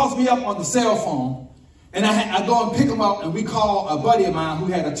 He calls me up on the cell phone. And I go and pick him up, and we call a buddy of mine who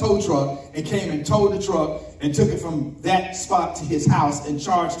had a tow truck and came and towed the truck and took it from that spot to his house and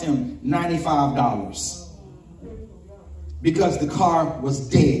charged him $95 because the car was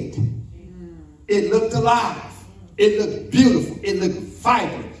dead. It looked alive. It looked beautiful. It looked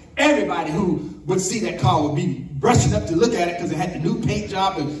vibrant. Everybody who would see that car would be brushing up to look at it because it had the new paint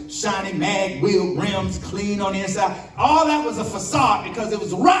job and shiny mag wheel rims, clean on the inside. All that was a facade because it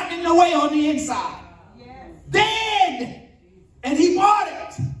was rotting away on the inside. Dead. And he bought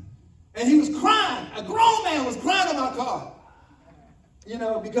it. And he was crying. A grown man was crying about my car. You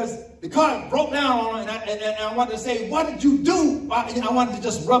know, because the car broke down on it. And I wanted to say, what did you do? I wanted to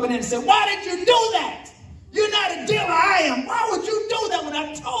just rub it in and say, why did you do that? You're not a dealer, I am. Why would you do that when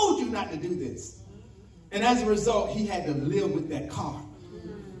I told you not to do this? And as a result, he had to live with that car.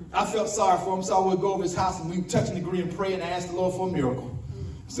 I felt sorry for him, so I would go over his house and we would touch and agree and pray and ask the Lord for a miracle.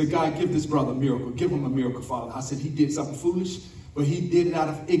 I said, God, give this brother a miracle. Give him a miracle, Father. I said, he did something foolish, but he did it out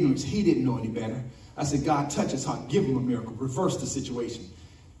of ignorance. He didn't know any better. I said, God, touch his heart. Give him a miracle. Reverse the situation.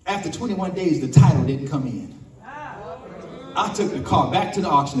 After 21 days, the title didn't come in. I took the car back to the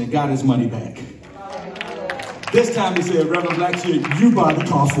auction and got his money back. This time he said, Reverend Blackshear, you buy the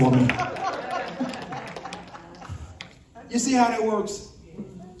car for me. You see how that works?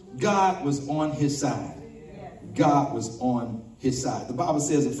 God was on his side. God was on his side. The Bible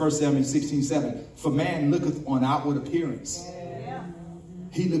says in 1 Samuel 16:7, for man looketh on outward appearance.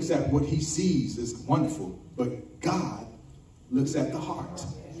 He looks at what he sees is wonderful, but God looks at the heart.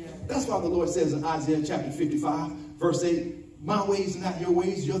 That's why the Lord says in Isaiah chapter 55, verse 8, my ways are not your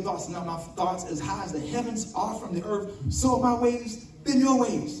ways, your thoughts are not my thoughts. As high as the heavens are from the earth, so are my ways than your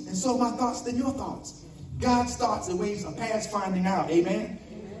ways, and so are my thoughts than your thoughts. God's thoughts and ways are past finding out. Amen?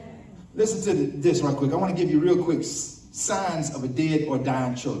 Listen to this right quick. I want to give you real quick signs of a dead or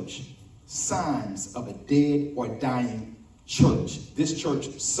dying church. Signs of a dead or dying church. This church,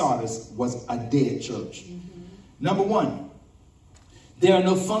 Sardis, was a dead church. Number 1, there are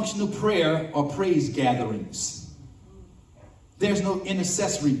no functional prayer or praise gatherings. There's no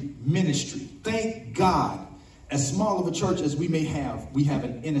intercessory ministry. Thank God, as small of a church as we may have, we have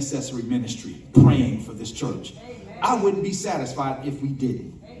an intercessory ministry praying for this church. Amen. I wouldn't be satisfied if we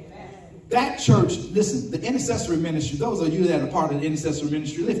didn't. That church, listen, the intercessory ministry, those of you that are part of the intercessory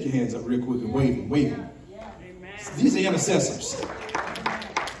ministry, lift your hands up real quick and wave them, wave them. These are intercessors.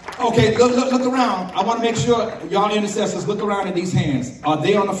 Okay, look around. I want to make sure y'all intercessors look around at these hands. Are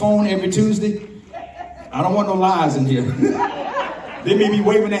they on the phone every Tuesday? I don't want no lies in here. They may be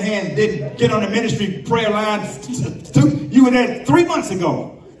waving their hands, didn't get on the ministry prayer line. You were there 3 months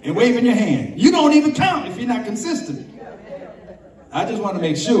ago and waving your hand. You don't even count if you're not consistent. I just want to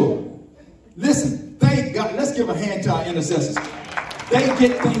make sure. Listen, thank God. Let's give a hand to our intercessors. They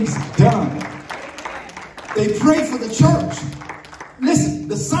get things done. They pray for the church. Listen,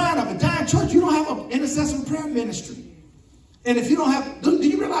 the sign of a dying church, you don't have an intercessory prayer ministry. And if you don't have, do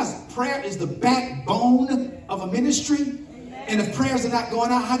you realize prayer is the backbone of a ministry? And if prayers are not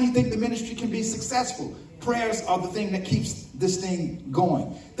going out, how do you think the ministry can be successful? Prayers are the thing that keeps this thing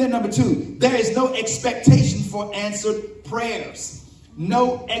going. Then number 2, there is no expectation for answered prayers.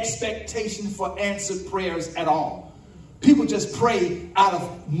 No expectation for answered prayers at all. People just pray out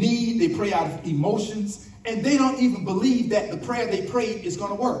of need. They pray out of emotions. And they don't even believe that the prayer they prayed is going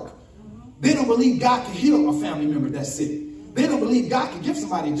to work. They don't believe God can heal a family member that's sick. They don't believe God can give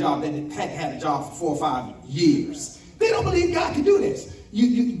somebody a job that hadn't had a job for 4 or 5 years. They don't believe God can do this.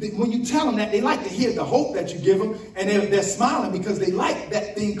 When you tell them that, they like to hear the hope that you give them, and they're smiling because they like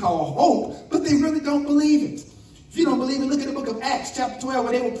that thing called hope, but they really don't believe it. If you don't believe it, look at the book of Acts chapter 12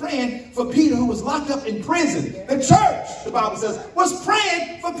 where they were praying for Peter who was locked up in prison. The church, the Bible says, was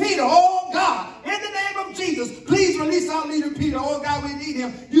praying for Peter. Oh God, in the name of Jesus, please release our leader Peter. Oh God, we need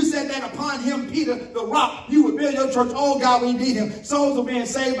him. You said that upon him, Peter, rock. You would build your church. Oh, God, we need him. Souls are being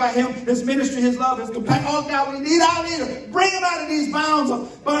saved by him. His ministry, his love, his compassion. Oh, God, we need our leader. Bring him out of these bounds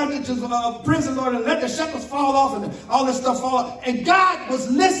of bondages of prison, Lord, and let the shackles fall off and all this stuff fall off. And God was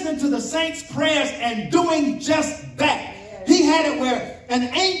listening to the saints' prayers and doing just that. He had it where an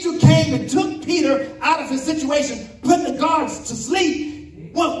angel came and took Peter out of his situation, put the guards to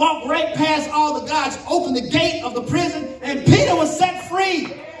sleep, walked right past all the guards, opened the gate of the prison, and Peter was set free.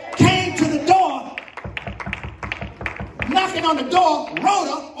 Came to the door, knocking on the door.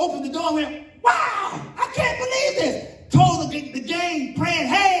 Rhoda opened the door and went, wow, I can't believe this. Told the gang praying,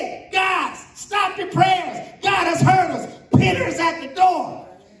 hey, guys, stop your prayers. God has heard us. Peter is at the door.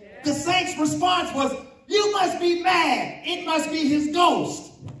 The saints' response was, you must be mad. It must be his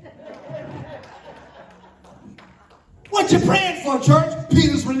ghost. What you praying for, church?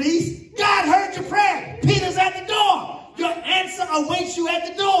 Peter's release. God heard your prayer. Peter's at the door. Your answer awaits you at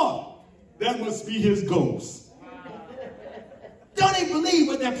the door. That must be his ghost. Don't even believe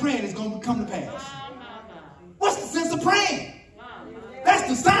what they're praying is going to come to pass. What's the sense of praying? That's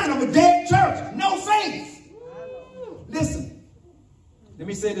the sign of a dead church. No faith. Listen, let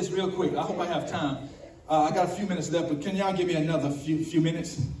me say this real quick. I hope I have time. I got a few minutes left, but can y'all give me another few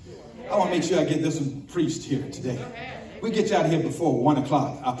minutes? I want to make sure I get this one preached here today. We get you out of here before 1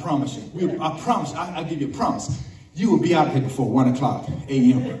 o'clock. I promise you. I promise. I give you a promise. You will be out of here before 1 o'clock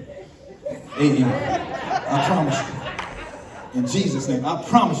a.m. I promise you. In Jesus' name, I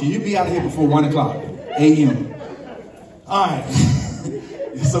promise you, you'll be out of here before 1 o'clock a.m. All right.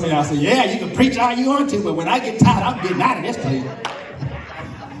 Some of y'all say, yeah, you can preach all you want to, but when I get tired, I'm getting out of this place.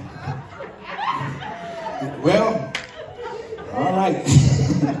 Well, all right.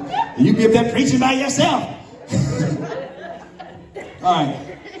 You be up there preaching by yourself. All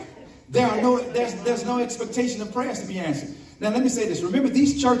right. There's no expectation of prayers to be answered. Now, let me say this. Remember,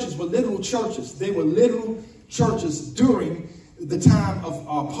 these churches were literal churches. They were literal churches during the time of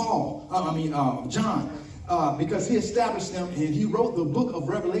John, because he established them and he wrote the book of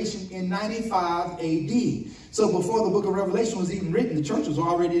Revelation in 95 AD. So before the book of Revelation was even written, the church was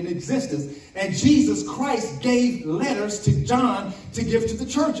already in existence. And Jesus Christ gave letters to John to give to the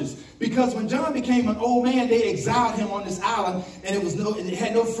churches. Because when John became an old man, they exiled him on this island, and it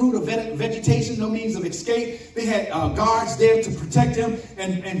had no fruit of vegetation, no means of escape. They had guards there to protect him.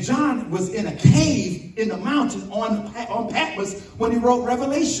 And John was in a cave in the mountain on Patmos when he wrote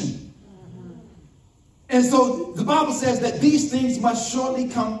Revelation. And so the Bible says that these things must shortly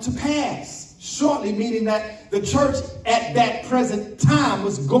come to pass. Shortly, meaning that the church at that present time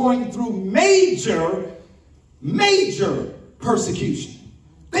was going through major persecution.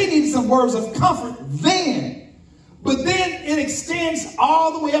 They needed some words of comfort then. But then it extends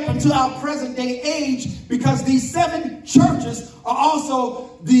all the way up until our present day age, because these 7 churches are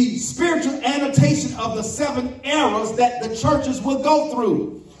also the spiritual annotation of the 7 eras that the churches will go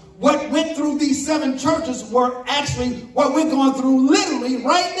through. What went through these 7 churches were actually what we're going through literally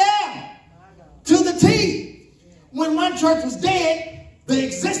right now. To the T. When one church was dead, the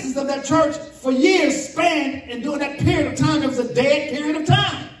existence of that church for years spanned, and during that period of time, it was a dead period of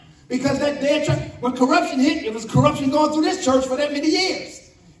time. Because that dead church, when corruption hit, it was corruption going through this church for that many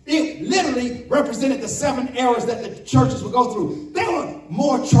years. It literally represented the 7 eras that the churches would go through. There were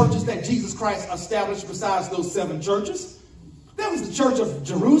more churches that Jesus Christ established besides those 7 churches. There was the church of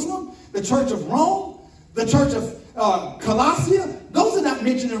Jerusalem, the church of Rome, the church of Colossia. Those are not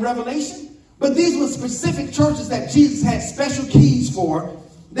mentioned in Revelation. But these were specific churches that Jesus had special keys for,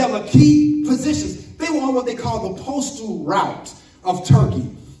 that were key positions. They were on what they call the postal route of Turkey.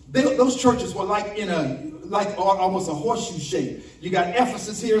 Those churches were like almost a horseshoe shape. You got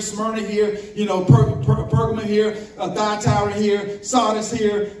Ephesus here, Smyrna here, Pergamum here, Thyatira here, Sardis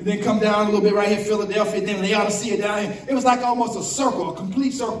here, and then come down a little bit right here, Philadelphia, then Laodicea down here. It was like almost a circle, a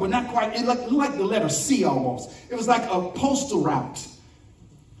complete circle, but not quite. It looked like the letter C almost. It was like a postal route.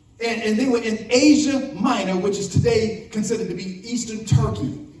 And they were in Asia Minor, which is today considered to be Eastern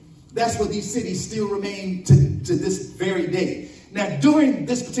Turkey. That's where these cities still remain to this very day. Now, during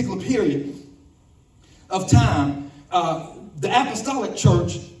this particular period of time, the apostolic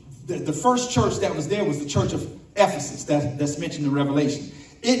church, the first church that was there was the church of Ephesus that's mentioned in Revelation.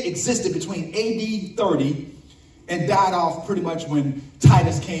 It existed between AD 30 and died off pretty much when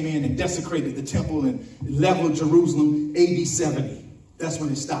Titus came in and desecrated the temple and leveled Jerusalem, AD 70. That's when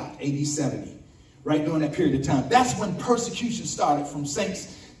it stopped, AD 70, right during that period of time. That's when persecution started from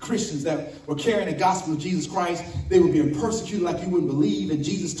saints, Christians that were carrying the gospel of Jesus Christ. They were being persecuted like you wouldn't believe. And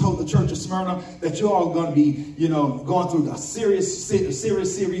Jesus told the church of Smyrna that you're all going to be, going through a serious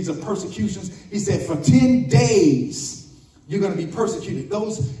series of persecutions. He said, for 10 days, you're going to be persecuted.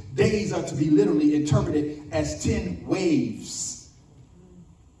 Those days are to be literally interpreted as 10 waves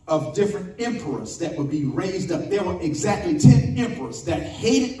of different emperors that would be raised up. There were exactly 10 emperors that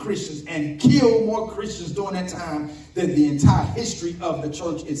hated Christians and killed more Christians during that time than the entire history of the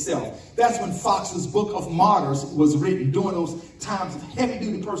church itself. That's when Fox's Book of Martyrs was written, during those times of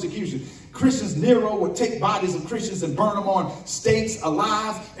heavy-duty persecution. Christians, Nero would take bodies of Christians and burn them on stakes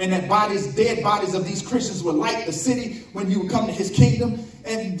alive, and that dead bodies of these Christians would light the city when you would come to his kingdom,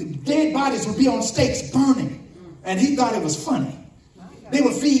 and the dead bodies would be on stakes burning, and he thought it was funny. They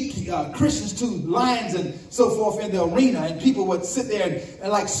would feed Christians to lions and so forth in the arena, and people would sit there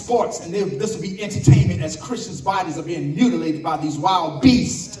and like sports, and this would be entertainment as Christians' bodies are being mutilated by these wild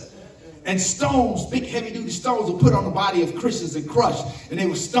beasts. And stones, big heavy-duty stones, were put on the body of Christians and crushed, and they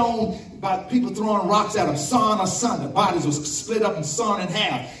were stoned by people throwing rocks at them, sawn asunder. Bodies were split up and sawn in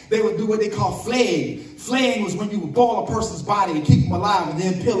half. They would do what they call flaying. Flaying was when you would boil a person's body and keep them alive and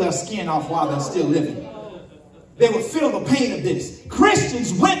then peel their skin off while they're still living. They would feel the pain of this.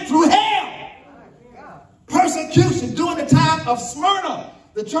 Christians went through hell. Persecution during the time of Smyrna.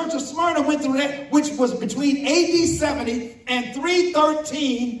 The church of Smyrna went through that, which was between AD 70 and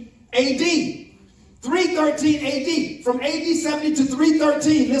 313 AD. 313 AD. From AD 70 to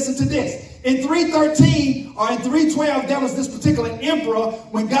 313, listen to this. In 313 or in 312, there was this particular emperor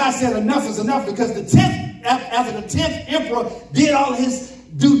when God said enough is enough, because after the 10th emperor did all his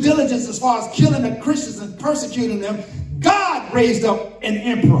due diligence as far as killing the Christians and persecuting them, God raised up an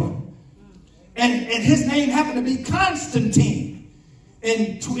emperor. And his name happened to be Constantine.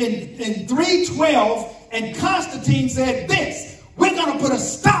 In 312, and Constantine said this: we're going to put a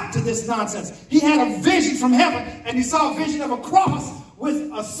stop to this nonsense. He had a vision from heaven, and he saw a vision of a cross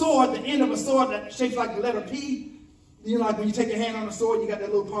with a sword, the end of a sword that shapes like the letter P. You know, like when you take your hand on a sword, you got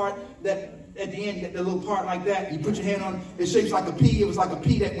that little part that at the end, you got that little part like that. You put your hand on it, shapes like a P. It was like a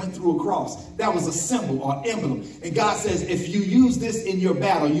P that went through a cross. That was a symbol or emblem. And God says, if you use this in your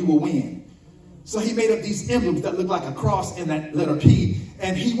battle, you will win. So he made up these emblems that looked like a cross and that letter P,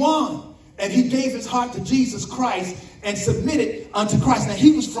 and he won. And he gave his heart to Jesus Christ and submitted unto Christ. Now,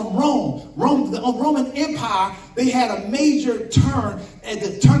 he was from Rome. The Roman Empire, they had a major turn at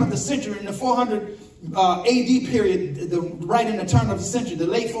the turn of the century in the 400 AD period, right in the turn of the century, the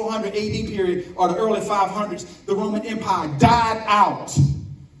late 400 AD period or the early 500s, the Roman Empire died out.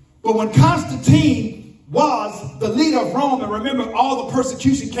 But when Constantine was the leader of Rome, and remember, all the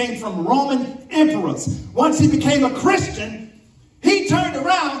persecution came from Roman emperors. Once he became a Christian, he turned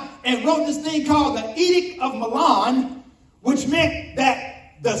around and wrote this thing called the Edict of Milan, which meant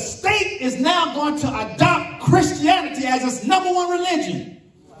that the state is now going to adopt Christianity as its #1 religion.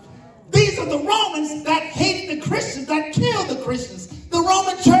 These are the Romans that hated the Christians, that killed the Christians. The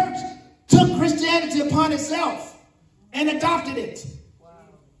Roman church took Christianity upon itself and adopted it.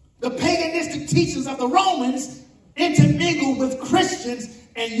 The paganistic teachings of the Romans intermingled with Christians,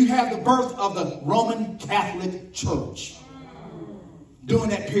 and you have the birth of the Roman Catholic Church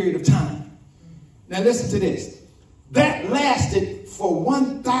during that period of time. Now listen to this. That lasted for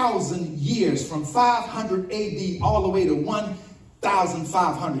 1,000 years, from 500 AD all the way to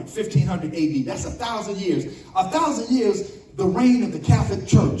 1500 AD. That's 1,000 years. 1,000 years, the reign of the Catholic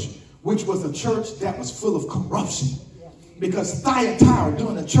Church, which was a church that was full of corruption. Because Thyatira,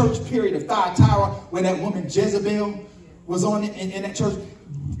 during the church period of Thyatira, when that woman Jezebel was on in that church,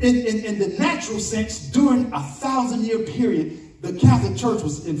 in the natural sense, during a 1,000-year period, the Catholic Church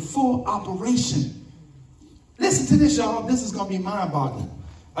was in full operation. Listen to this, y'all. This is going to be mind-boggling.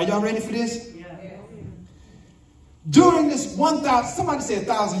 Are y'all ready for this? Yeah. During this 1,000, somebody say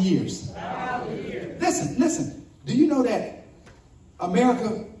 1,000 years. 1,000 years. Listen. Do you know that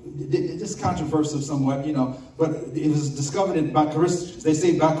America, this is controversial somewhat, you know, but it was discovered by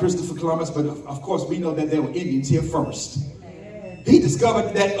Christopher Columbus, but of course we know that there were Indians here first. He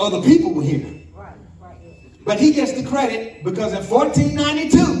discovered that other people were here. But he gets the credit because in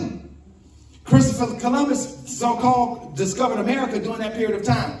 1492, Christopher Columbus, so-called, discovered America during that period of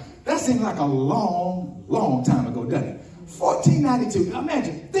time. That seems like a long, long time ago, doesn't it? 1492.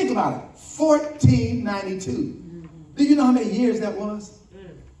 Imagine, think about it. 1492. Do you know how many years that was?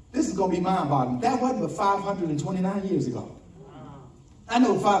 This is going to be mind-boggling. That wasn't but 529 years ago. I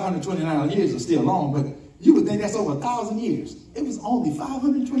know 529 years is still long, but you would think that's over 1,000 years. It was only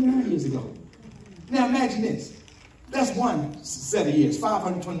 529 years ago. Now imagine this. That's one set of years,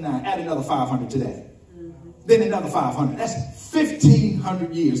 529. Add another 500 today. Then another 500. That's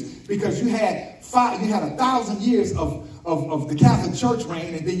 1,500 years, because you had 1,000 years of the Catholic Church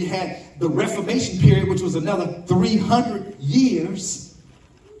reign, and then you had the Reformation period, which was another 300 years.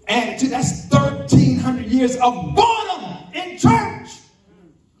 And that's 1,300 years of boredom in church.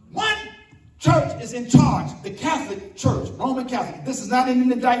 One church is in charge, the Catholic Church, Roman Catholic. This is not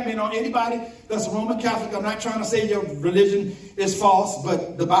an indictment on anybody that's a Roman Catholic. I'm not trying to say your religion is false,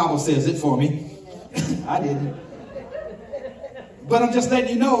 but the Bible says it for me. I didn't. But I'm just letting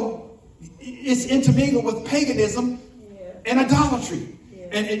you know, it's intermingled with paganism and idolatry.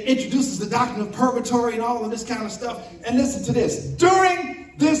 And it introduces the doctrine of purgatory and all of this kind of stuff. And listen to this.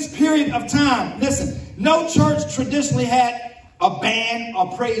 During this period of time, listen, no church traditionally had a band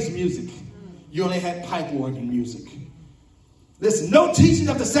or praise music. You only had pipe organ music. Listen, no teaching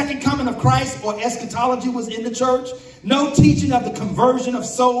of the second coming of Christ or eschatology was in the church. No teaching of the conversion of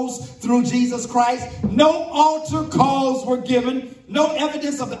souls through Jesus Christ. No altar calls were given. No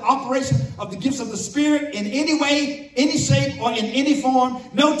evidence of the operation of the gifts of the Spirit in any way, any shape, or in any form.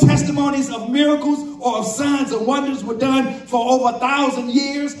 No testimonies of miracles or of signs and wonders were done for over 1,000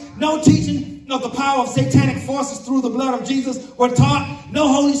 years. No teaching of the power of satanic forces through the blood of Jesus were taught. No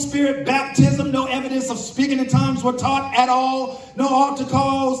Holy Spirit baptism, no evidence of speaking in tongues were taught at all. No altar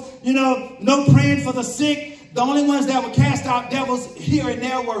calls, no praying for the sick. The only ones that would cast out devils here and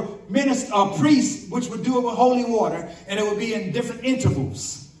there were priests, which would do it with holy water, and it would be in different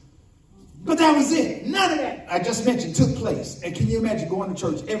intervals. But that was it. None of that I just mentioned took place. And can you imagine going to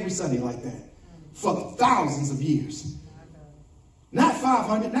church every Sunday like that for thousands of years? Not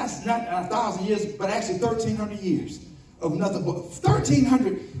 500, not 1,000 years, but actually 1,300 years of nothing but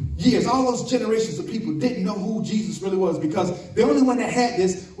 1,300 years. All those generations of people didn't know who Jesus really was, because the only one that had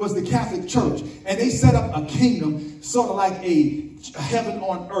this was the Catholic Church. And they set up a kingdom sort of like a heaven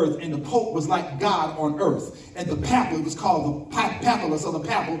on earth, and the Pope was like God on earth. And the papal, it was called the papalus or the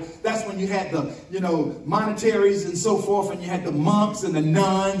papal. That's when you had the, monetaries and so forth, and you had the monks and the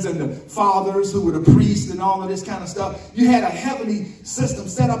nuns and the fathers who were the priests and all of this kind of stuff. You had a heavenly system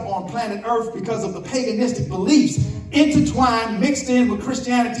set up on planet earth because of the paganistic beliefs intertwined, mixed in with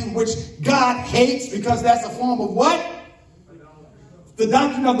Christianity, which God hates, because that's a form of what? The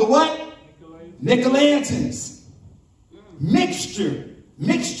doctrine of the what? Nicolaitans. Mixture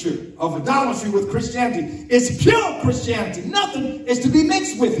of idolatry with Christianity. It's pure Christianity. Nothing is to be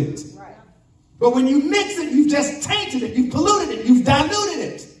mixed with it. Right. But when you mix it, you've just tainted it. You've polluted it. You've diluted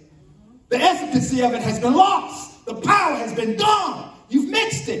it. The efficacy of it has been lost. The power has been gone. You've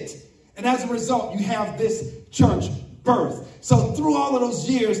mixed it. And as a result, you have this church birth. So through all of those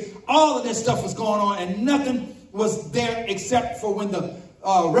years, all of this stuff was going on, and nothing was there except for when the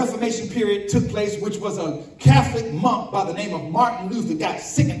Reformation period took place, which was a Catholic monk by the name of Martin Luther got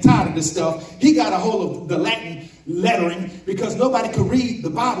sick and tired of this stuff. He got a hold of the Latin lettering, because nobody could read the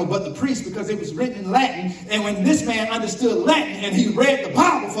Bible but the priest, because it was written in Latin. And when this man understood Latin and he read the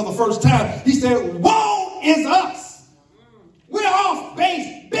Bible for the first time, he said, "Woe is us. We're off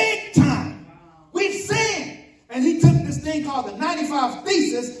base big time. We've sinned." And he took this thing called the 95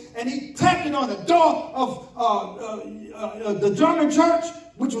 Thesis, and he tapped it on the door of the German church,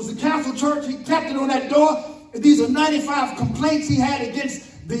 which was the Catholic Church. He tapped it on that door. These are 95 complaints he had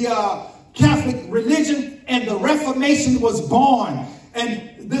against the Catholic religion, and the Reformation was born.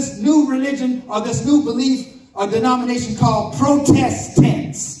 And this new religion, or this new belief, a denomination called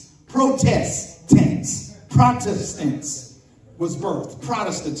Protestants, was birthed.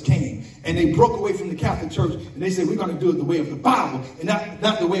 Protestants came, and they broke away from the Catholic Church, and they said, we're going to do it the way of the Bible and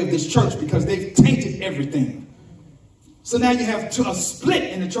not the way of this church, because they've tainted everything. So now you have a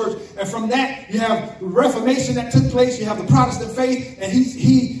split in the church, and from that you have Reformation that took place. You have the Protestant faith, and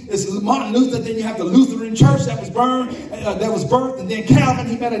he is Martin Luther. Then you have the Lutheran church that was birthed, and then Calvin.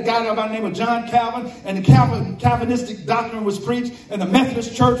 He met a guy by the name of John Calvin, and the Calvinistic doctrine was preached, and the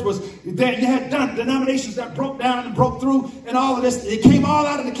Methodist church was there. You had denominations that broke down and broke through, and all of this. It came all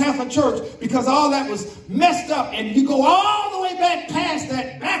out of the Catholic Church, because all that was messed up. And you go all the way back past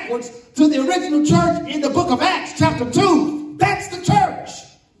that, backwards, to the original church in the book of Acts, chapter 2. That's the church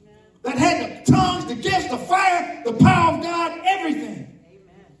that had the tongues, the gifts, the fire, the power of God, everything.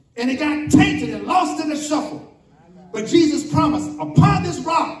 And it got tainted and lost in the shuffle. But Jesus promised, upon this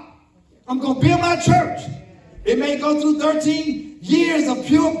rock, I'm going to build my church. It may go through 13 years of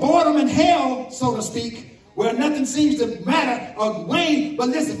pure boredom and hell, so to speak, where nothing seems to matter or wane. But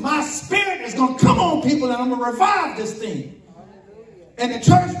listen, my spirit is going to come on people, and I'm going to revive this thing. And the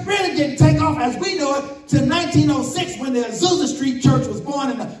church really didn't take off as we know it till 1906, when the Azusa Street Church was born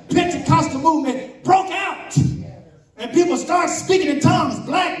and the Pentecostal movement broke out. And people started speaking in tongues,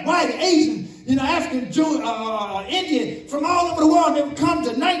 black, white, Asian, African, Jew, Indian, from all over the world. They would come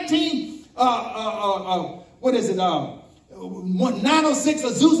to 906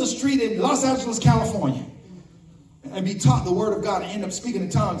 Azusa Street in Los Angeles, California. and be taught the word of God and end up speaking in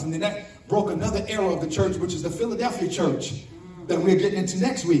tongues. And then that broke another era of the church, which is the Philadelphia church that we're getting into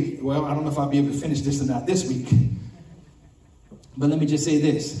next week. Well, I don't know if I'll be able to finish this or not this week. But let me just say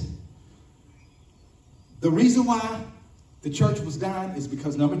this. The reason why the church was dying is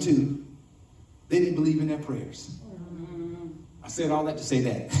because, number two, they didn't believe in their prayers. I said all that to say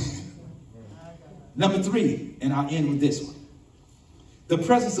that. Number three, and I'll end with this one. The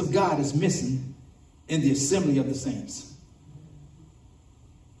presence of God is missing in the assembly of the saints.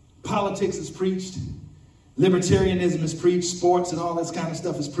 Politics is preached. Libertarianism is preached. Sports and all this kind of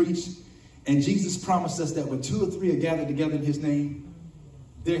stuff is preached. And Jesus promised us that when 2 or 3 are gathered together in his name,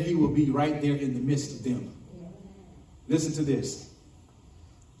 there he will be right there in the midst of them. Listen to this.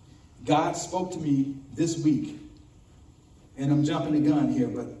 God spoke to me this week, and I'm jumping the gun here,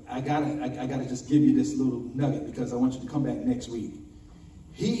 but I gotta just give you this little nugget because I want you to come back next week.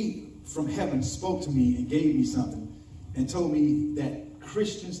 He from heaven spoke to me and gave me something and told me that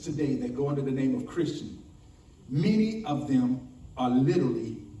Christians today that go under the name of Christian, many of them are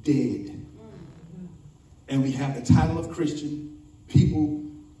literally dead. And we have the title of Christian. People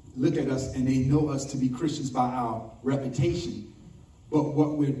look at us and they know us to be Christians by our reputation. But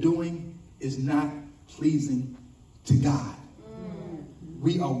what we're doing is not pleasing to God.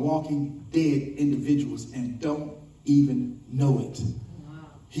 We are walking dead individuals and don't even know it.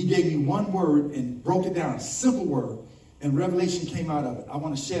 He gave me one word and broke it down, a simple word, and revelation came out of it. I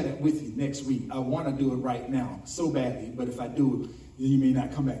want to share that with you next week. I want to do it right now so badly, but if I do it, then you may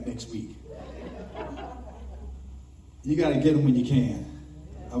not come back next week. You got to get them when you can.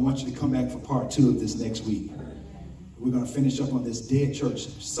 I want you to come back for part 2 of this next week. We're going to finish up on this dead church,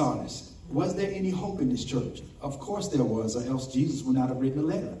 Sardis. Was there any hope in this church? Of course there was, or else Jesus would not have written a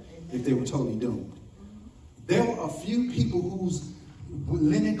letter if they were totally doomed. There were a few people whose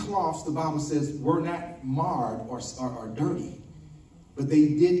linen cloths, the Bible says, were not marred or dirty, but they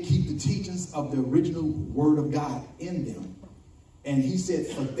did keep the teachings of the original word of God in them. And he said,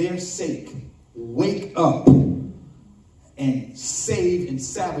 for their sake, wake up and save and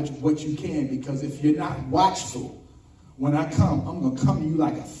salvage what you can, because if you're not watchful, when I come, I'm going to come to you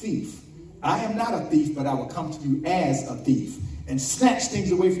like a thief. I am not a thief, but I will come to you as a thief and snatch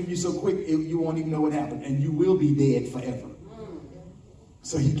things away from you so quick you won't even know what happened, and you will be dead forever.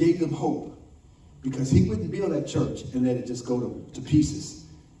 So he gave them hope, because he wouldn't build that church and let it just go to pieces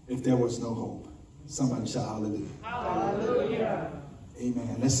if there was no hope. Somebody shout hallelujah. Hallelujah.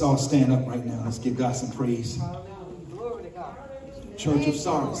 Amen. Let's all stand up right now. Let's give God some praise. Glory to God. Church of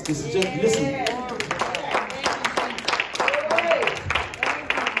Sardis. This is just,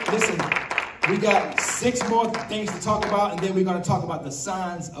 listen, we got 6 more things to talk about, and then we're going to talk about the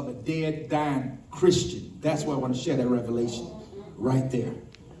signs of a dead, dying Christian. That's why I want to share that revelation right there.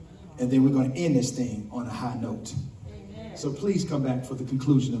 And then we're going to end this thing on a high note. Amen. So please come back for the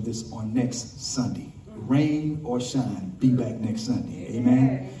conclusion of this on next Sunday. Rain or shine, be back next Sunday. Amen.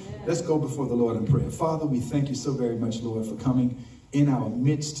 Amen. Let's go before the Lord in prayer. Father, we thank you so very much, Lord, for coming in our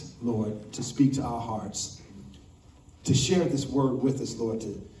midst, Lord, to speak to our hearts, to share this word with us, Lord,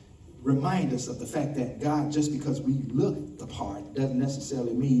 to remind us of the fact that, God, just because we look the part doesn't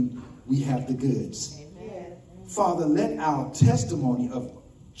necessarily mean we have the goods. Amen. Father, let our testimony of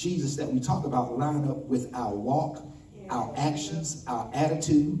Jesus that we talk about line up with our walk, our actions, our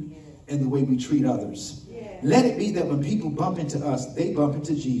attitude, and the way we treat others. Let it be that when people bump into us, they bump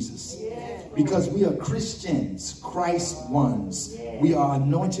into Jesus. Because we are Christians, Christ ones. We are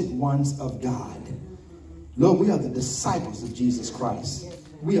anointed ones of God. Lord, we are the disciples of Jesus Christ.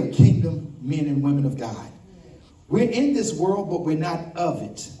 We are kingdom men and women of God. We're in this world, but we're not of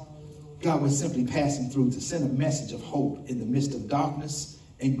it. God, we're simply passing through to send a message of hope in the midst of darkness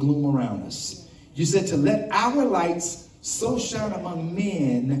and gloom around us. You said to let our lights so shine among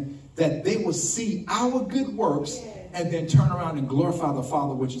men that they will see our good works and then turn around and glorify the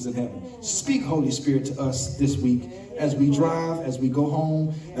Father which is in heaven. Speak, Holy Spirit, to us this week as we drive, as we go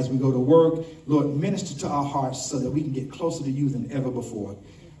home, as we go to work. Lord, minister to our hearts so that we can get closer to you than ever before.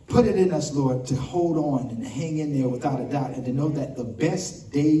 Put it in us, Lord, to hold on and hang in there without a doubt, and to know that the best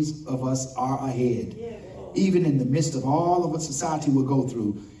days of us are ahead. Even in the midst of all of what society will go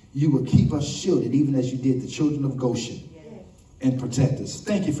through, you will keep us shielded, even as you did the children of Goshen, and protect us.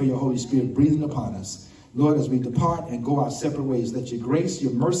 Thank you for your Holy Spirit breathing upon us. Lord, as we depart and go our separate ways, let your grace,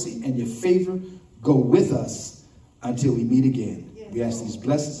 your mercy, and your favor go with us until we meet again. We ask these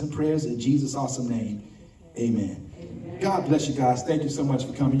blessings and prayers in Jesus' awesome name. Amen. God bless you guys. Thank you so much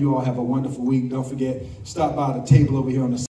for coming. You all have a wonderful week. Don't forget, stop by the table over here on the